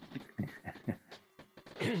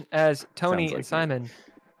 As Tony Sounds and like me.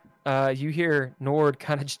 Simon, you hear Nord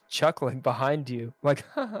kind of chuckling behind you, like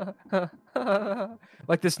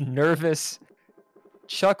like this nervous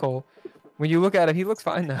chuckle. When you look at him, he looks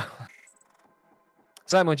fine though.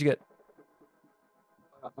 Simon, what'd you get?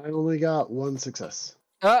 I only got one success.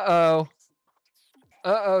 Uh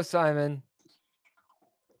oh, Simon.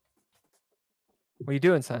 What are you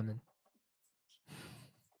doing, Simon?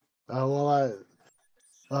 Well,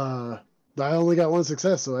 I only got one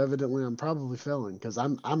success, so evidently I'm probably failing because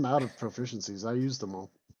I'm out of proficiencies. I used them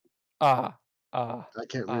all. Ah. I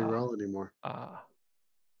can't re-roll anymore.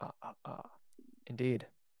 Indeed.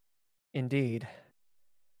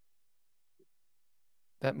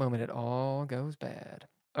 That moment it all goes bad.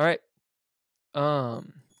 All right.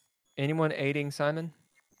 Anyone aiding Simon?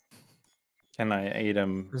 Can I aid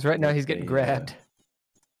him? Because right now with he's getting a, grabbed.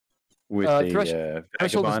 With Threshold is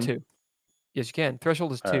vagabond? 2. Yes, you can.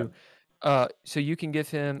 Threshold is 2. So you can give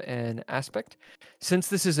him an aspect. Since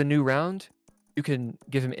this is a new round, you can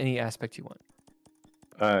give him any aspect you want.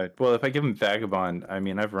 Well, if I give him vagabond, I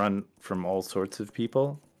mean I've run from all sorts of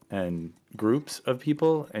people and groups of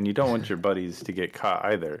people, and you don't want your buddies to get caught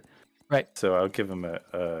either. Right. So I'll give him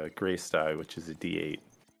a gray sty, which is a D8.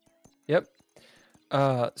 Yep.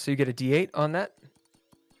 So you get a D8 on that.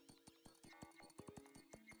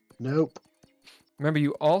 Nope. Remember,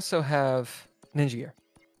 you also have Ninja Gear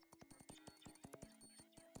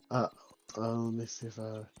Let me see if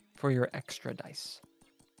I. for your extra dice.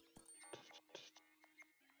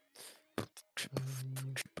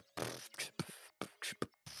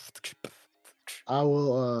 I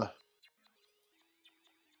will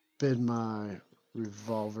bid my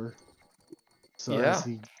revolver. So Yeah. as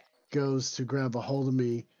he goes to grab a hold of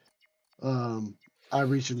me, I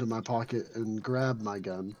reach into my pocket and grab my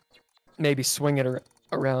gun. Maybe swing it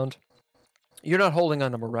around. You're not holding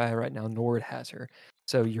on to Mariah right now. Nord has her,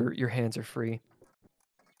 so your hands are free.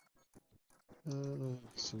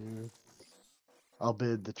 So I'll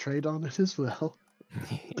bid the trade on it as well.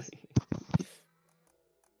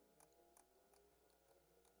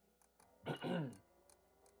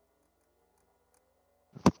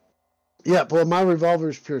 Yeah, well, my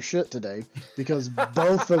revolver's pure shit today because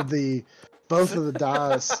both of the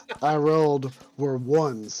dice I rolled were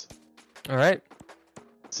ones. All right.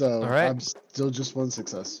 So All right. I'm still just one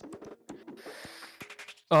success.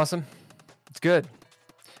 Awesome. It's good.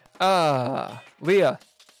 Leah,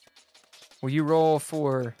 will you roll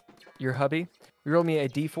for your hubby? You roll me a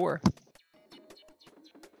D4.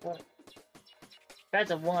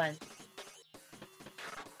 That's a 1.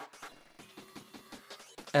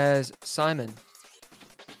 As Simon,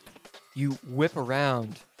 you whip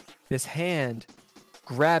around, this hand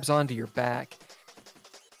grabs onto your back.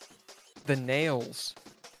 The nails,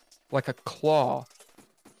 like a claw,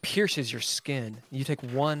 pierces your skin. You take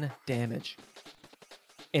 1 damage.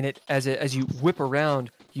 And as you whip around,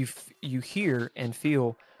 you hear and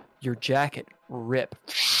feel your jacket rip,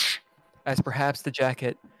 as perhaps the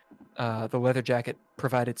leather jacket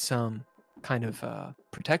provided some kind of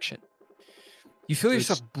protection. You feel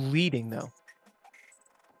yourself bleeding though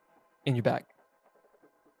in your back.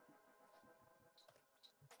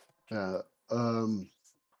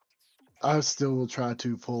 I still will try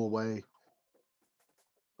to pull away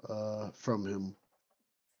from him.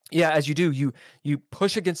 Yeah, as you do, you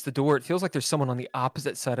push against the door. It feels like there's someone on the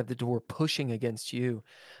opposite side of the door pushing against you.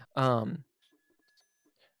 Okay,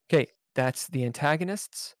 that's the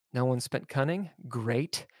antagonists. No one spent cunning.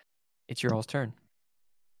 Great. It's your all's turn.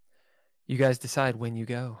 You guys decide when you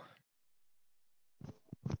go.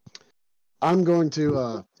 I'm going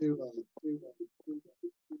to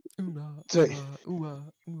I'm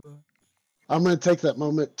going to take that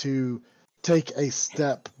moment to take a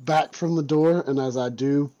step back from the door, and as I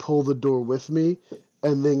do, pull the door with me,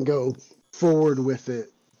 and then go forward with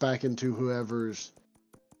it back into whoever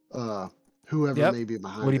may be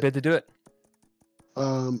behind it. What do you bid to do it?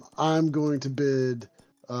 I'm going to bid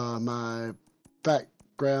my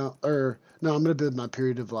background, I'm going to bid my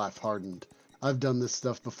period of life hardened. I've done this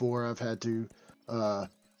stuff before. I've had to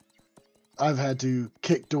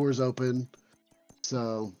kick doors open,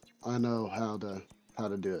 so I know how to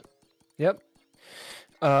do it. Yep.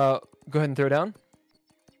 Go ahead and throw down.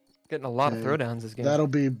 Getting a lot of throwdowns this game. That'll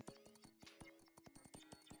be.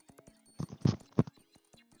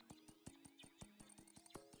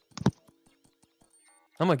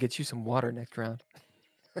 I'm gonna get you some water next round.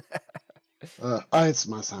 It's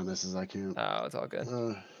my sinuses. I can't. Oh, it's all good.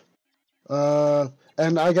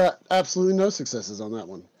 And I got absolutely no successes on that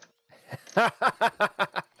one.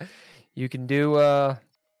 You can do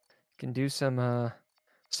some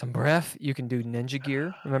breath. You can do ninja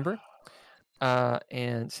gear, remember?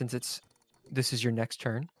 And since this is your next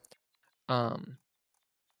turn, and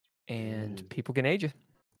people can aid you.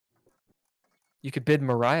 You could bid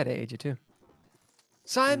Mariah to aid you too.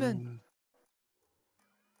 Simon.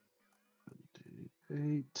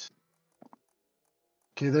 8.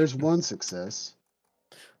 Okay, there's one success.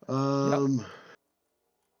 You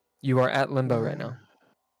are at limbo right now.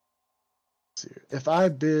 Let's see. If I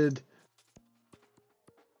bid,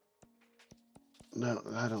 no,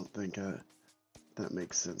 I don't think that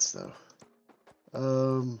makes sense though.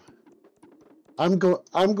 I'm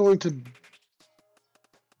going to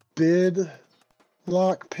bid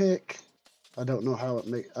lockpick. I don't know how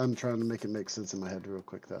I'm trying to make it make sense in my head real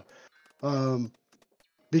quick though.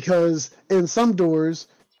 Because in some doors,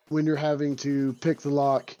 when you're having to pick the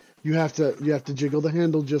lock, you have to jiggle the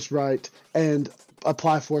handle just right and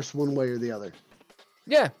apply force one way or the other.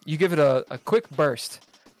 Yeah, you give it a quick burst.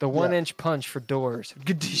 The 1-inch punch for doors.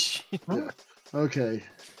 Yeah. Okay.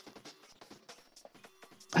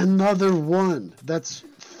 Another one. That's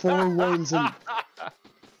 4 ones and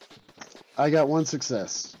I got one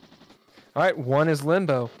success. All right, 1 is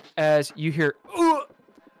limbo. As you hear,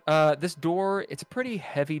 this door, it's a pretty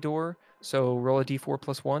heavy door, so roll a d4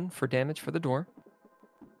 plus 1 for damage for the door.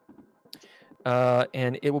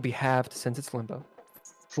 And it will be halved since it's limbo.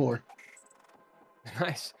 4.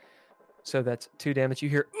 Nice. So that's 2 damage. You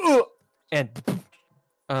hear, and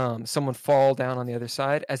someone fall down on the other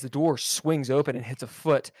side. As the door swings open and hits a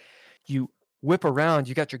foot, you whip around.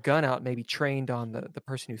 You got your gun out, maybe trained on the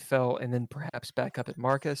person who fell, and then perhaps back up at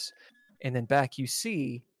Marcus. And then back, you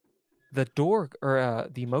see the door, or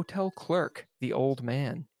the motel clerk, the old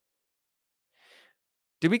man.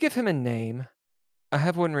 Did we give him a name? I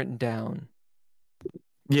have one written down.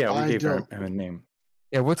 Yeah, we gave him a name.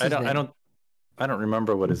 Yeah, what's his name? I don't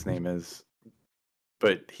remember what his name is,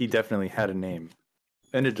 but he definitely had a name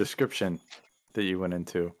and a description that you went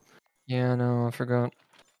into. Yeah, no, I forgot.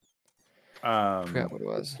 I forgot what it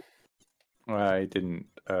was. I didn't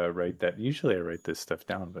write that. Usually I write this stuff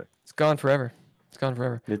down, but it's gone forever. It's gone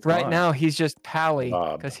forever. It's right gone. Now he's just Pally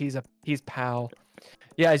because he's pal.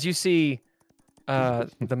 Yeah, as you see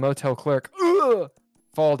the motel clerk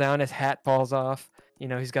fall down, his hat falls off. You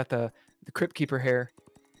know, he's got the crypt keeper hair.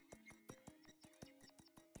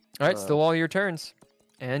 All right, still all your turns.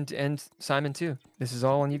 and Simon too. This is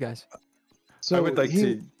all on you guys. So I would like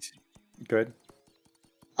to. Good.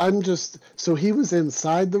 So he was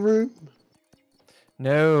inside the room.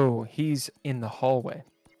 No, he's in the hallway.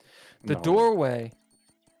 The doorway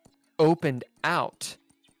opened out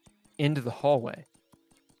into the hallway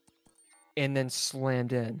and then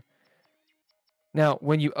slammed in. Now,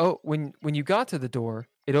 when you got to the door,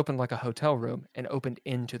 it opened like a hotel room and opened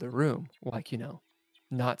into the room, like,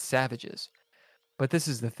 not savages. But this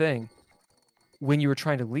is the thing. When you were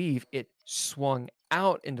trying to leave, it swung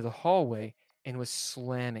out into the hallway and was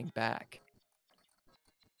slamming back.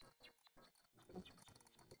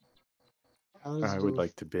 I would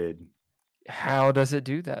like to bid. How does it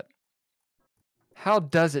do that? How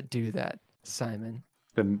does it do that, Simon?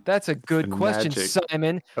 That's a good question,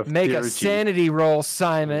 Simon. Make a sanity roll,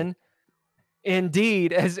 Simon.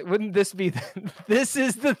 Indeed, wouldn't this be? This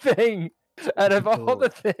is the thing. Out of all the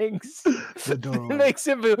things, it makes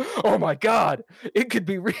him feel, oh my God, it could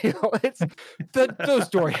be real. It's those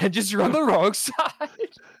door hinges are on the wrong side.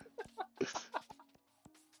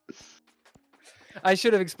 I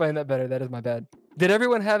should have explained that better. That is my bad. Did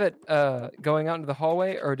everyone have it going out into the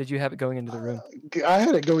hallway, or did you have it going into the room? I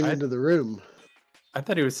had it going into the room. I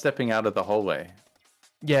thought he was stepping out of the hallway.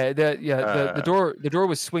 Yeah, the door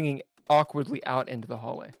was swinging awkwardly out into the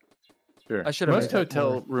hallway. Sure. I should have.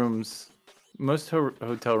 Most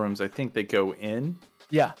hotel rooms, I think they go in.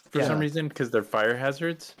 Yeah. For some reason, because they're fire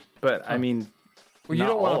hazards. But I mean, well, you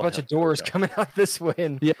don't want a bunch of doors coming out this way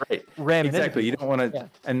and ramming exactly. You don't want to,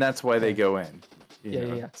 and that's why they go in.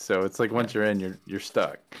 Yeah. So it's like once you're in, you're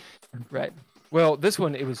stuck. Right. Well, this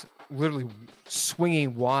one, it was literally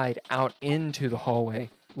swinging wide out into the hallway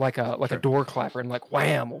like a door clapper, and like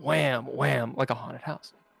wham, wham, wham, like a haunted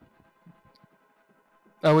house.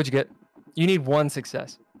 Oh, what'd you get? You need one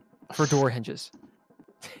success for door hinges.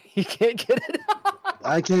 You can't get it.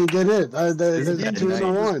 I can't get it. There's 2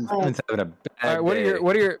 and 1. Having a bad All right,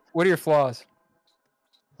 what are your flaws?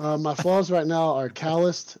 My flaws right now are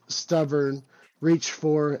calloused, stubborn, reach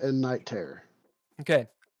for, and night terror. Okay.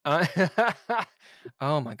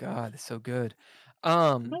 Oh my God, that's so good.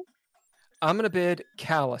 I'm gonna bid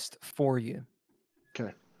calloused for you.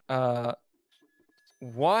 Okay.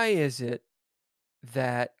 Why is it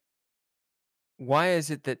that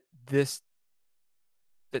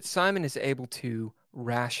Simon is able to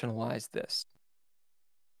rationalize this?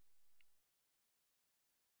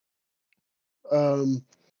 Because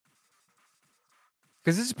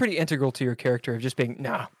this is pretty integral to your character of just being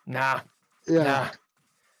nah. Yeah.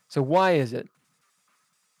 So why is it?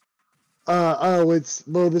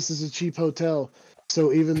 This is a cheap hotel.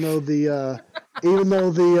 So even though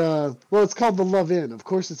it's called the Love Inn. Of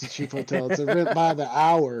course, it's a cheap hotel. It's a rent by the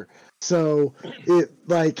hour. So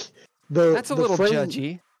that's a little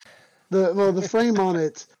judgy. The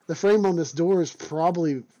frame on this door is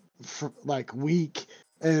probably weak,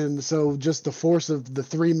 and so just the force of the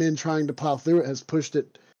 3 men trying to plow through it has pushed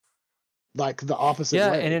it like the opposite way.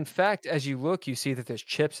 Yeah, and in fact, as you look, you see that there's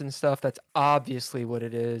chips and stuff. That's obviously what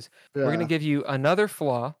it is. Yeah. We're going to give you another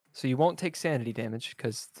flaw, so you won't take sanity damage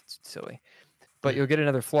because it's silly. But you'll get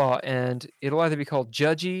another flaw, and it'll either be called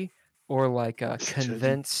judgy or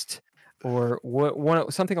convinced or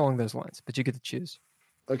something along those lines. But you get to choose.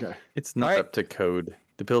 Okay. It's not up to code.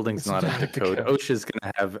 The building's not up to code. OSHA's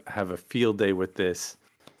going to have a field day with this.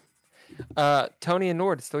 Tony and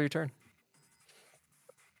Nord, it's still your turn.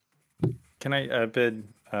 Can I bid?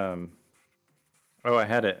 I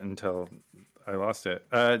had it until I lost it.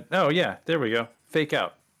 Yeah, there we go. Fake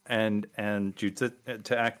out and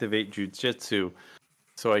to activate jujitsu,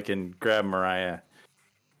 so I can grab Mariah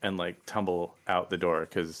and tumble out the door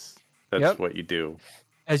because that's what you do.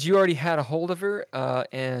 As you already had a hold of her,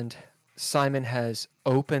 and Simon has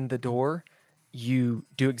opened the door, you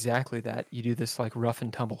do exactly that. You do this rough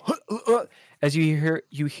and tumble. As you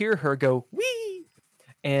hear her go wee.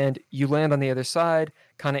 And you land on the other side,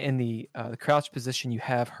 kind of in the crouch position. You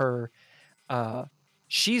have her.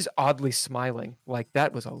 She's oddly smiling.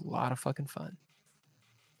 That was a lot of fucking fun.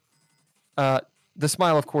 The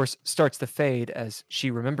smile, of course, starts to fade as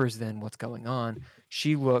she remembers then what's going on.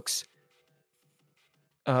 She looks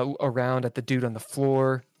around at the dude on the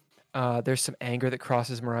floor. There's some anger that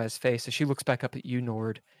crosses Mariah's face as she looks back up at you,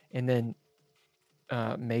 Nord, and then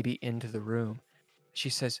maybe into the room. She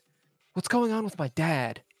says, "What's going on with my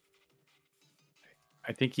dad?"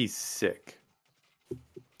 I think he's sick.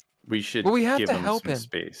 We should we have give to him help some him.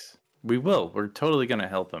 Space. We will. We're totally going to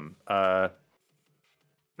help him. That's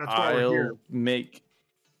why we're here.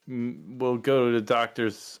 We'll go to the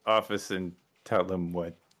doctor's office and tell them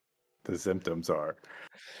what the symptoms are.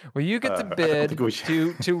 Well, you get to I don't bid think we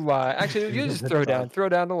should. to lie. Actually, you just throw down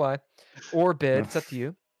to lie, or bid. It's up to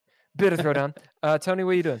you. Bid or throw down. Tony,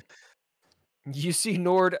 what are you doing? You see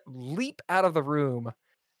Nord leap out of the room,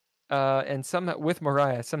 and somehow with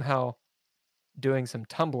Mariah somehow doing some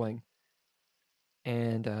tumbling,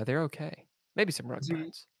 and they're okay. Maybe some rug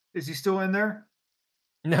burns. Is he still in there?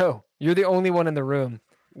 No, you're the only one in the room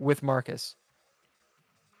with Marcus.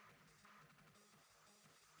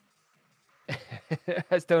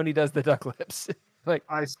 As Tony does the duck lips. Like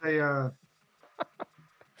I say,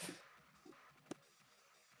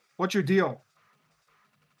 what's your deal?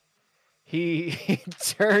 he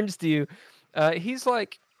turns to you. He's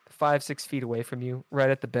like 5-6 feet away from you, right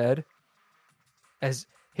at the bed. As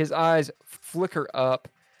his eyes flicker up,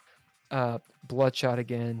 bloodshot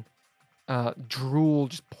again, drool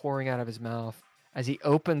just pouring out of his mouth. As he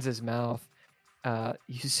opens his mouth,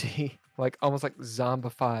 you see like almost like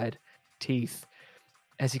zombified teeth.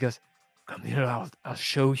 As he goes, "Come here, I'll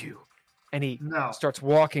show you," and he starts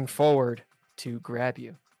walking forward to grab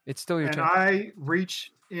you. It's still your turn. And I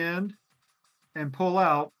reach in and pull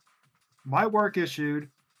out my work issued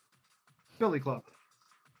Billy Club.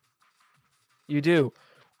 You do.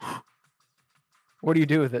 What do you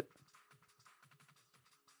do with it?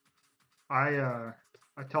 I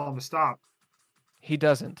tell him to stop. He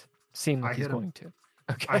doesn't seem like I he's hit him. going to.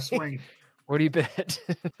 Okay. I swing. What do you bet?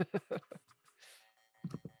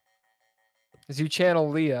 As you channel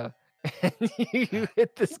Leah and you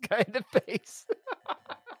hit this guy in the face.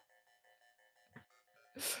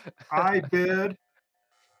 I bid.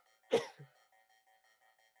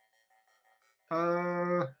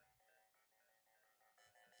 I'm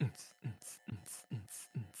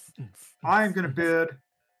gonna bid.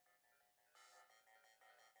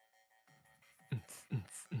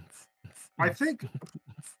 I think.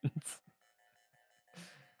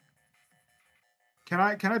 Can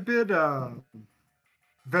I bid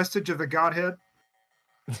Vestige of the Godhead?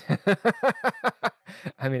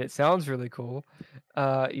 I mean, it sounds really cool.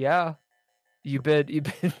 Yeah. You bid you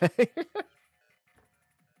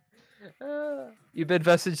bid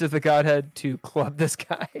Vestige of the Godhead to club this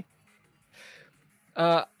guy.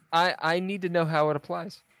 I need to know how it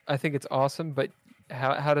applies. I think it's awesome, but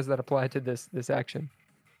how does that apply to this action?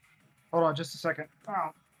 Hold on just a second. Oh.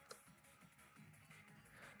 I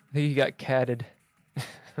think you got catted.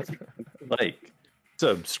 Like,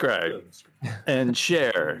 subscribe, and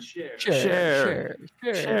share. Share.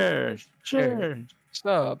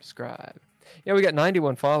 Subscribe. Yeah, we got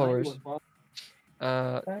 91 followers.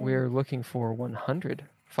 We're looking for 100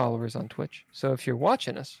 followers on Twitch. So if you're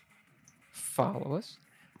watching us, follow us.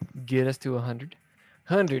 Get us to 100.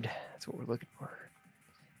 100. That's what we're looking for.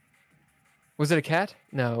 Was it a cat?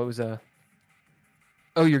 No, it was a...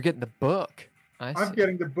 Oh, you're getting the book. I'm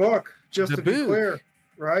getting the book, just to be clear,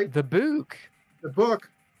 right? The book. The book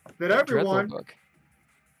that everyone book.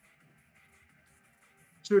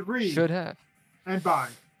 should read. Should have. And buy.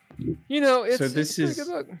 You know, it's, so this it's a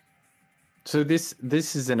good book. So this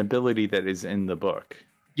is an ability that is in the book.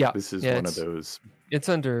 Yeah. This is one of those. It's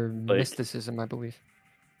under mysticism, I believe.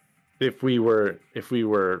 If we were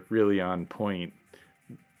really on point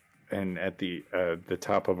and at the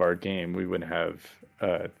top of our game, we would have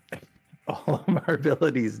all of our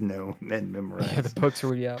abilities known and memorized. Yeah, the books are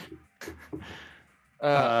already out.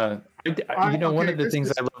 One of the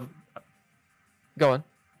things I love. Go on.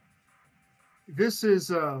 This is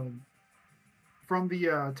from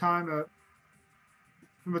the time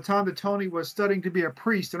that Tony was studying to be a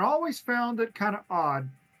priest, and I always found it kind of odd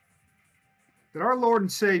that our Lord and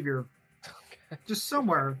Savior, just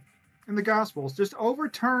somewhere in the Gospels, just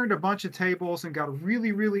overturned a bunch of tables and got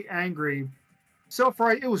really, really angry.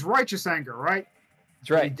 It was righteous anger, right?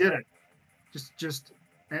 That's right. He did it.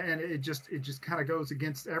 And it just kind of goes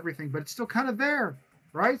against everything, but it's still kind of there,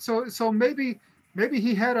 right? So maybe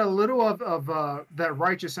he had a little of that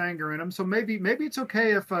righteous anger in him. So maybe it's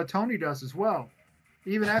okay if Tony does as well,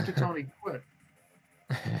 even after Tony quit.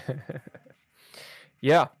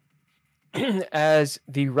 Yeah. As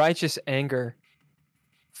the righteous anger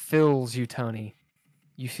fills you, Tony,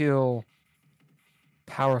 you feel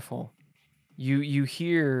powerful. You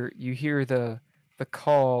hear the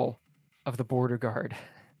call of the border guard,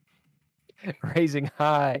 raising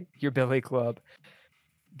high your billy club,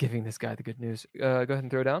 giving this guy the good news. Go ahead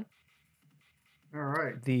and throw down. All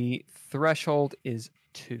right. The threshold is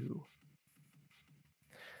 2.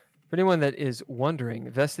 For anyone that is wondering,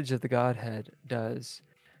 Vestige of the Godhead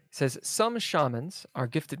says some shamans are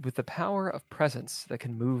gifted with the power of presence that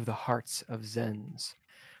can move the hearts of Zens.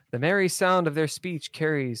 The merry sound of their speech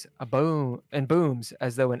carries a boom and booms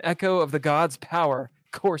as though an echo of the god's power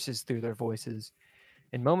courses through their voices.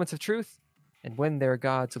 In moments of truth, and when their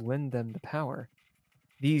gods lend them the power,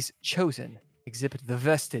 these chosen exhibit the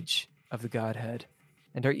vestige of the godhead,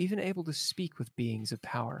 and are even able to speak with beings of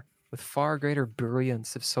power with far greater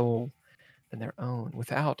brilliance of soul than their own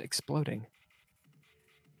without exploding.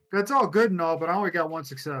 That's all good and all, but I only got one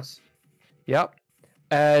success. Yep.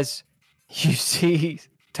 As you see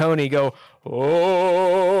Tony go,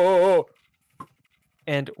 oh,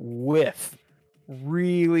 and whiff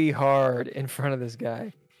really hard in front of this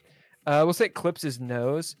guy. We'll say it clips his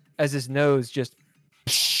nose as his nose just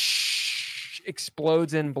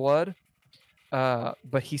explodes in blood,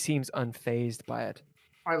 but he seems unfazed by it.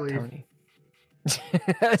 I leave. Tony,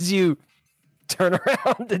 as you turn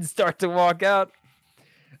around and start to walk out,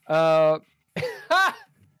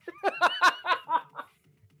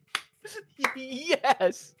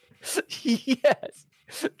 yes, yes,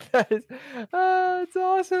 that is, it's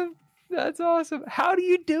awesome. That's awesome. How do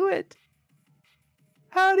you do it?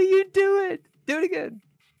 How do you do it? Do it again.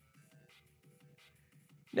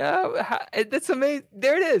 No, that's amazing.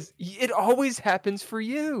 There it is. It always happens for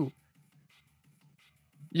you.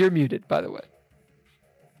 You're muted, by the way.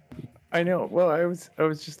 I know. Well, I was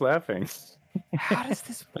just laughing. How does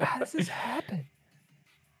this happen?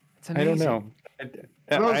 It's I amazing. don't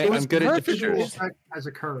know. Well, it was I'm good at perfect. gestures. Has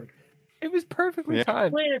occurred. It was perfectly Yeah.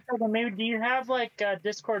 timed. Wait a second, maybe do you have like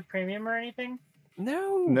Discord Premium or anything?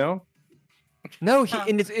 No, No, Huh.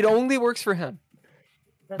 and it only works for him.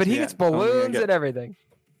 But he Yeah, gets only I balloons get- and everything.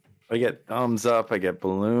 I get thumbs up. I get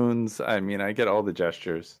balloons. I mean, I get all the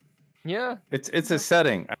gestures. Yeah. It's a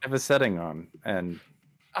setting. I have a setting on, and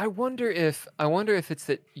I wonder if it's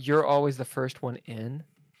that you're always the first one in,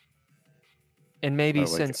 and maybe like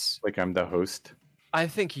since I'm the host. I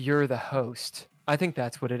think you're the host, I think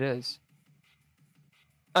that's what it is.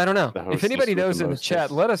 I don't know. The If hostess anybody with the knows in the mostess.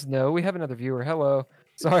 chat, let us know. We have another viewer. Hello.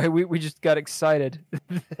 Sorry, we just got excited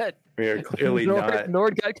that We are clearly not.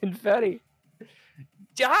 Nord got confetti.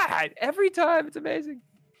 God, every time it's amazing.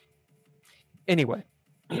 Anyway,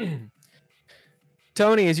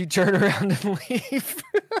 Tony, as you turn around and leave,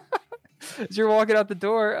 as you're walking out the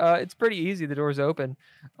door, it's pretty easy. The door's open.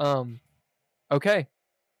 Okay.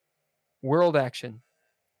 World action.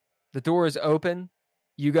 The door is open.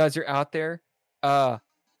 You guys are out there.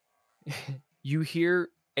 You hear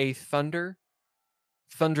a thunderous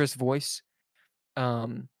voice,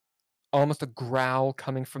 almost a growl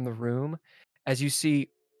coming from the room, as you see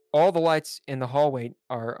all the lights in the hallway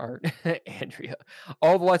are Andrea.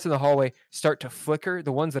 All the lights in the hallway start to flicker.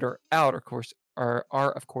 The ones that are out, of course, are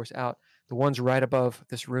of course out. The ones right above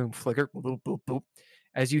this room flicker. Boop, boop, boop,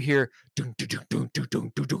 as you hear dun, dun, dun, dun, dun,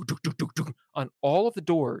 dun, dun, dun, dun, dun, dun, on all of the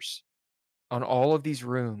doors, on all of these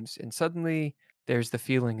rooms, and suddenly there's the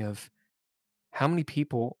feeling of how many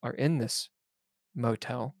people are in this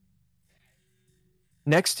motel.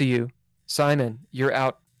 Next to you, Simon, you're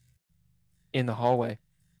out in the hallway.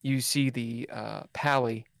 You see the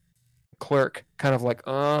pally clerk kind of like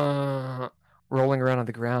rolling around on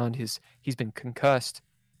the ground. He's been concussed.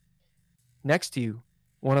 Next to you,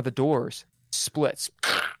 one of the doors splits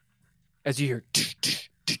as you hear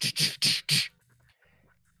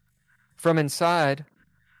from inside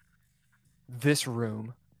this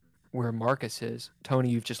room where Marcus is. Tony,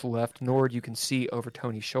 you've just left. Nord, you can see over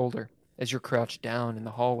Tony's shoulder as you're crouched down in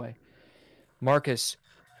the hallway. Marcus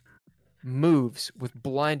moves with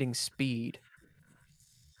blinding speed,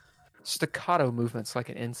 staccato movements like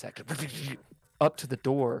an insect, up to the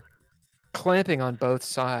door, clamping on both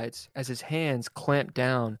sides. As his hands clamp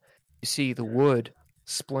down, you see the wood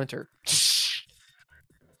splinter,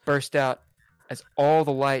 burst out as all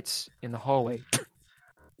the lights in the hallway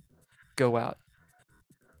go out.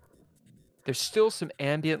 There's still some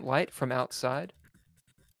ambient light from outside,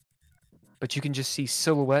 but you can just see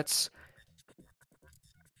silhouettes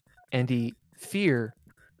and the fear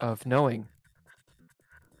of knowing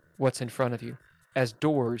what's in front of you as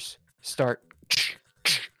doors start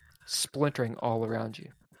splintering all around you.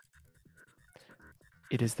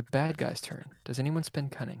 It is the bad guy's turn. Does anyone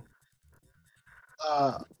spend cunning?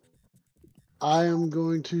 I am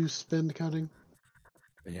going to spend cunning.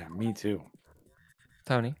 Yeah, me too.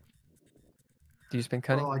 Tony, do you spend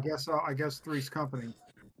cunning? Well, I guess Three's Company.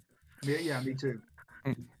 Yeah, me too.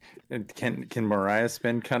 And can Mariah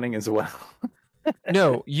spend cunning as well?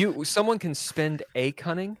 No, someone can spend a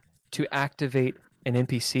cunning to activate an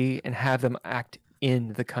NPC and have them act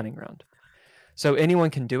in the cunning round. So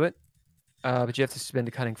anyone can do it, but you have to spend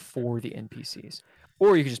a cunning for the NPCs,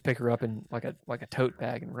 or you can just pick her up in like a tote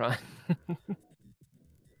bag and run.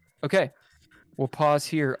 Okay, we'll pause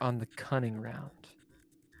here on the cunning round.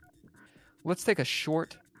 Let's take a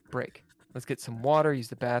short break. Let's get some water, use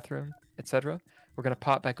the bathroom, etc. We're going to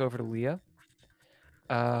pop back over to Leah.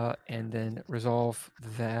 And then resolve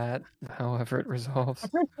that however it resolves.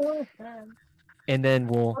 And then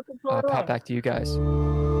we'll pop back to you guys.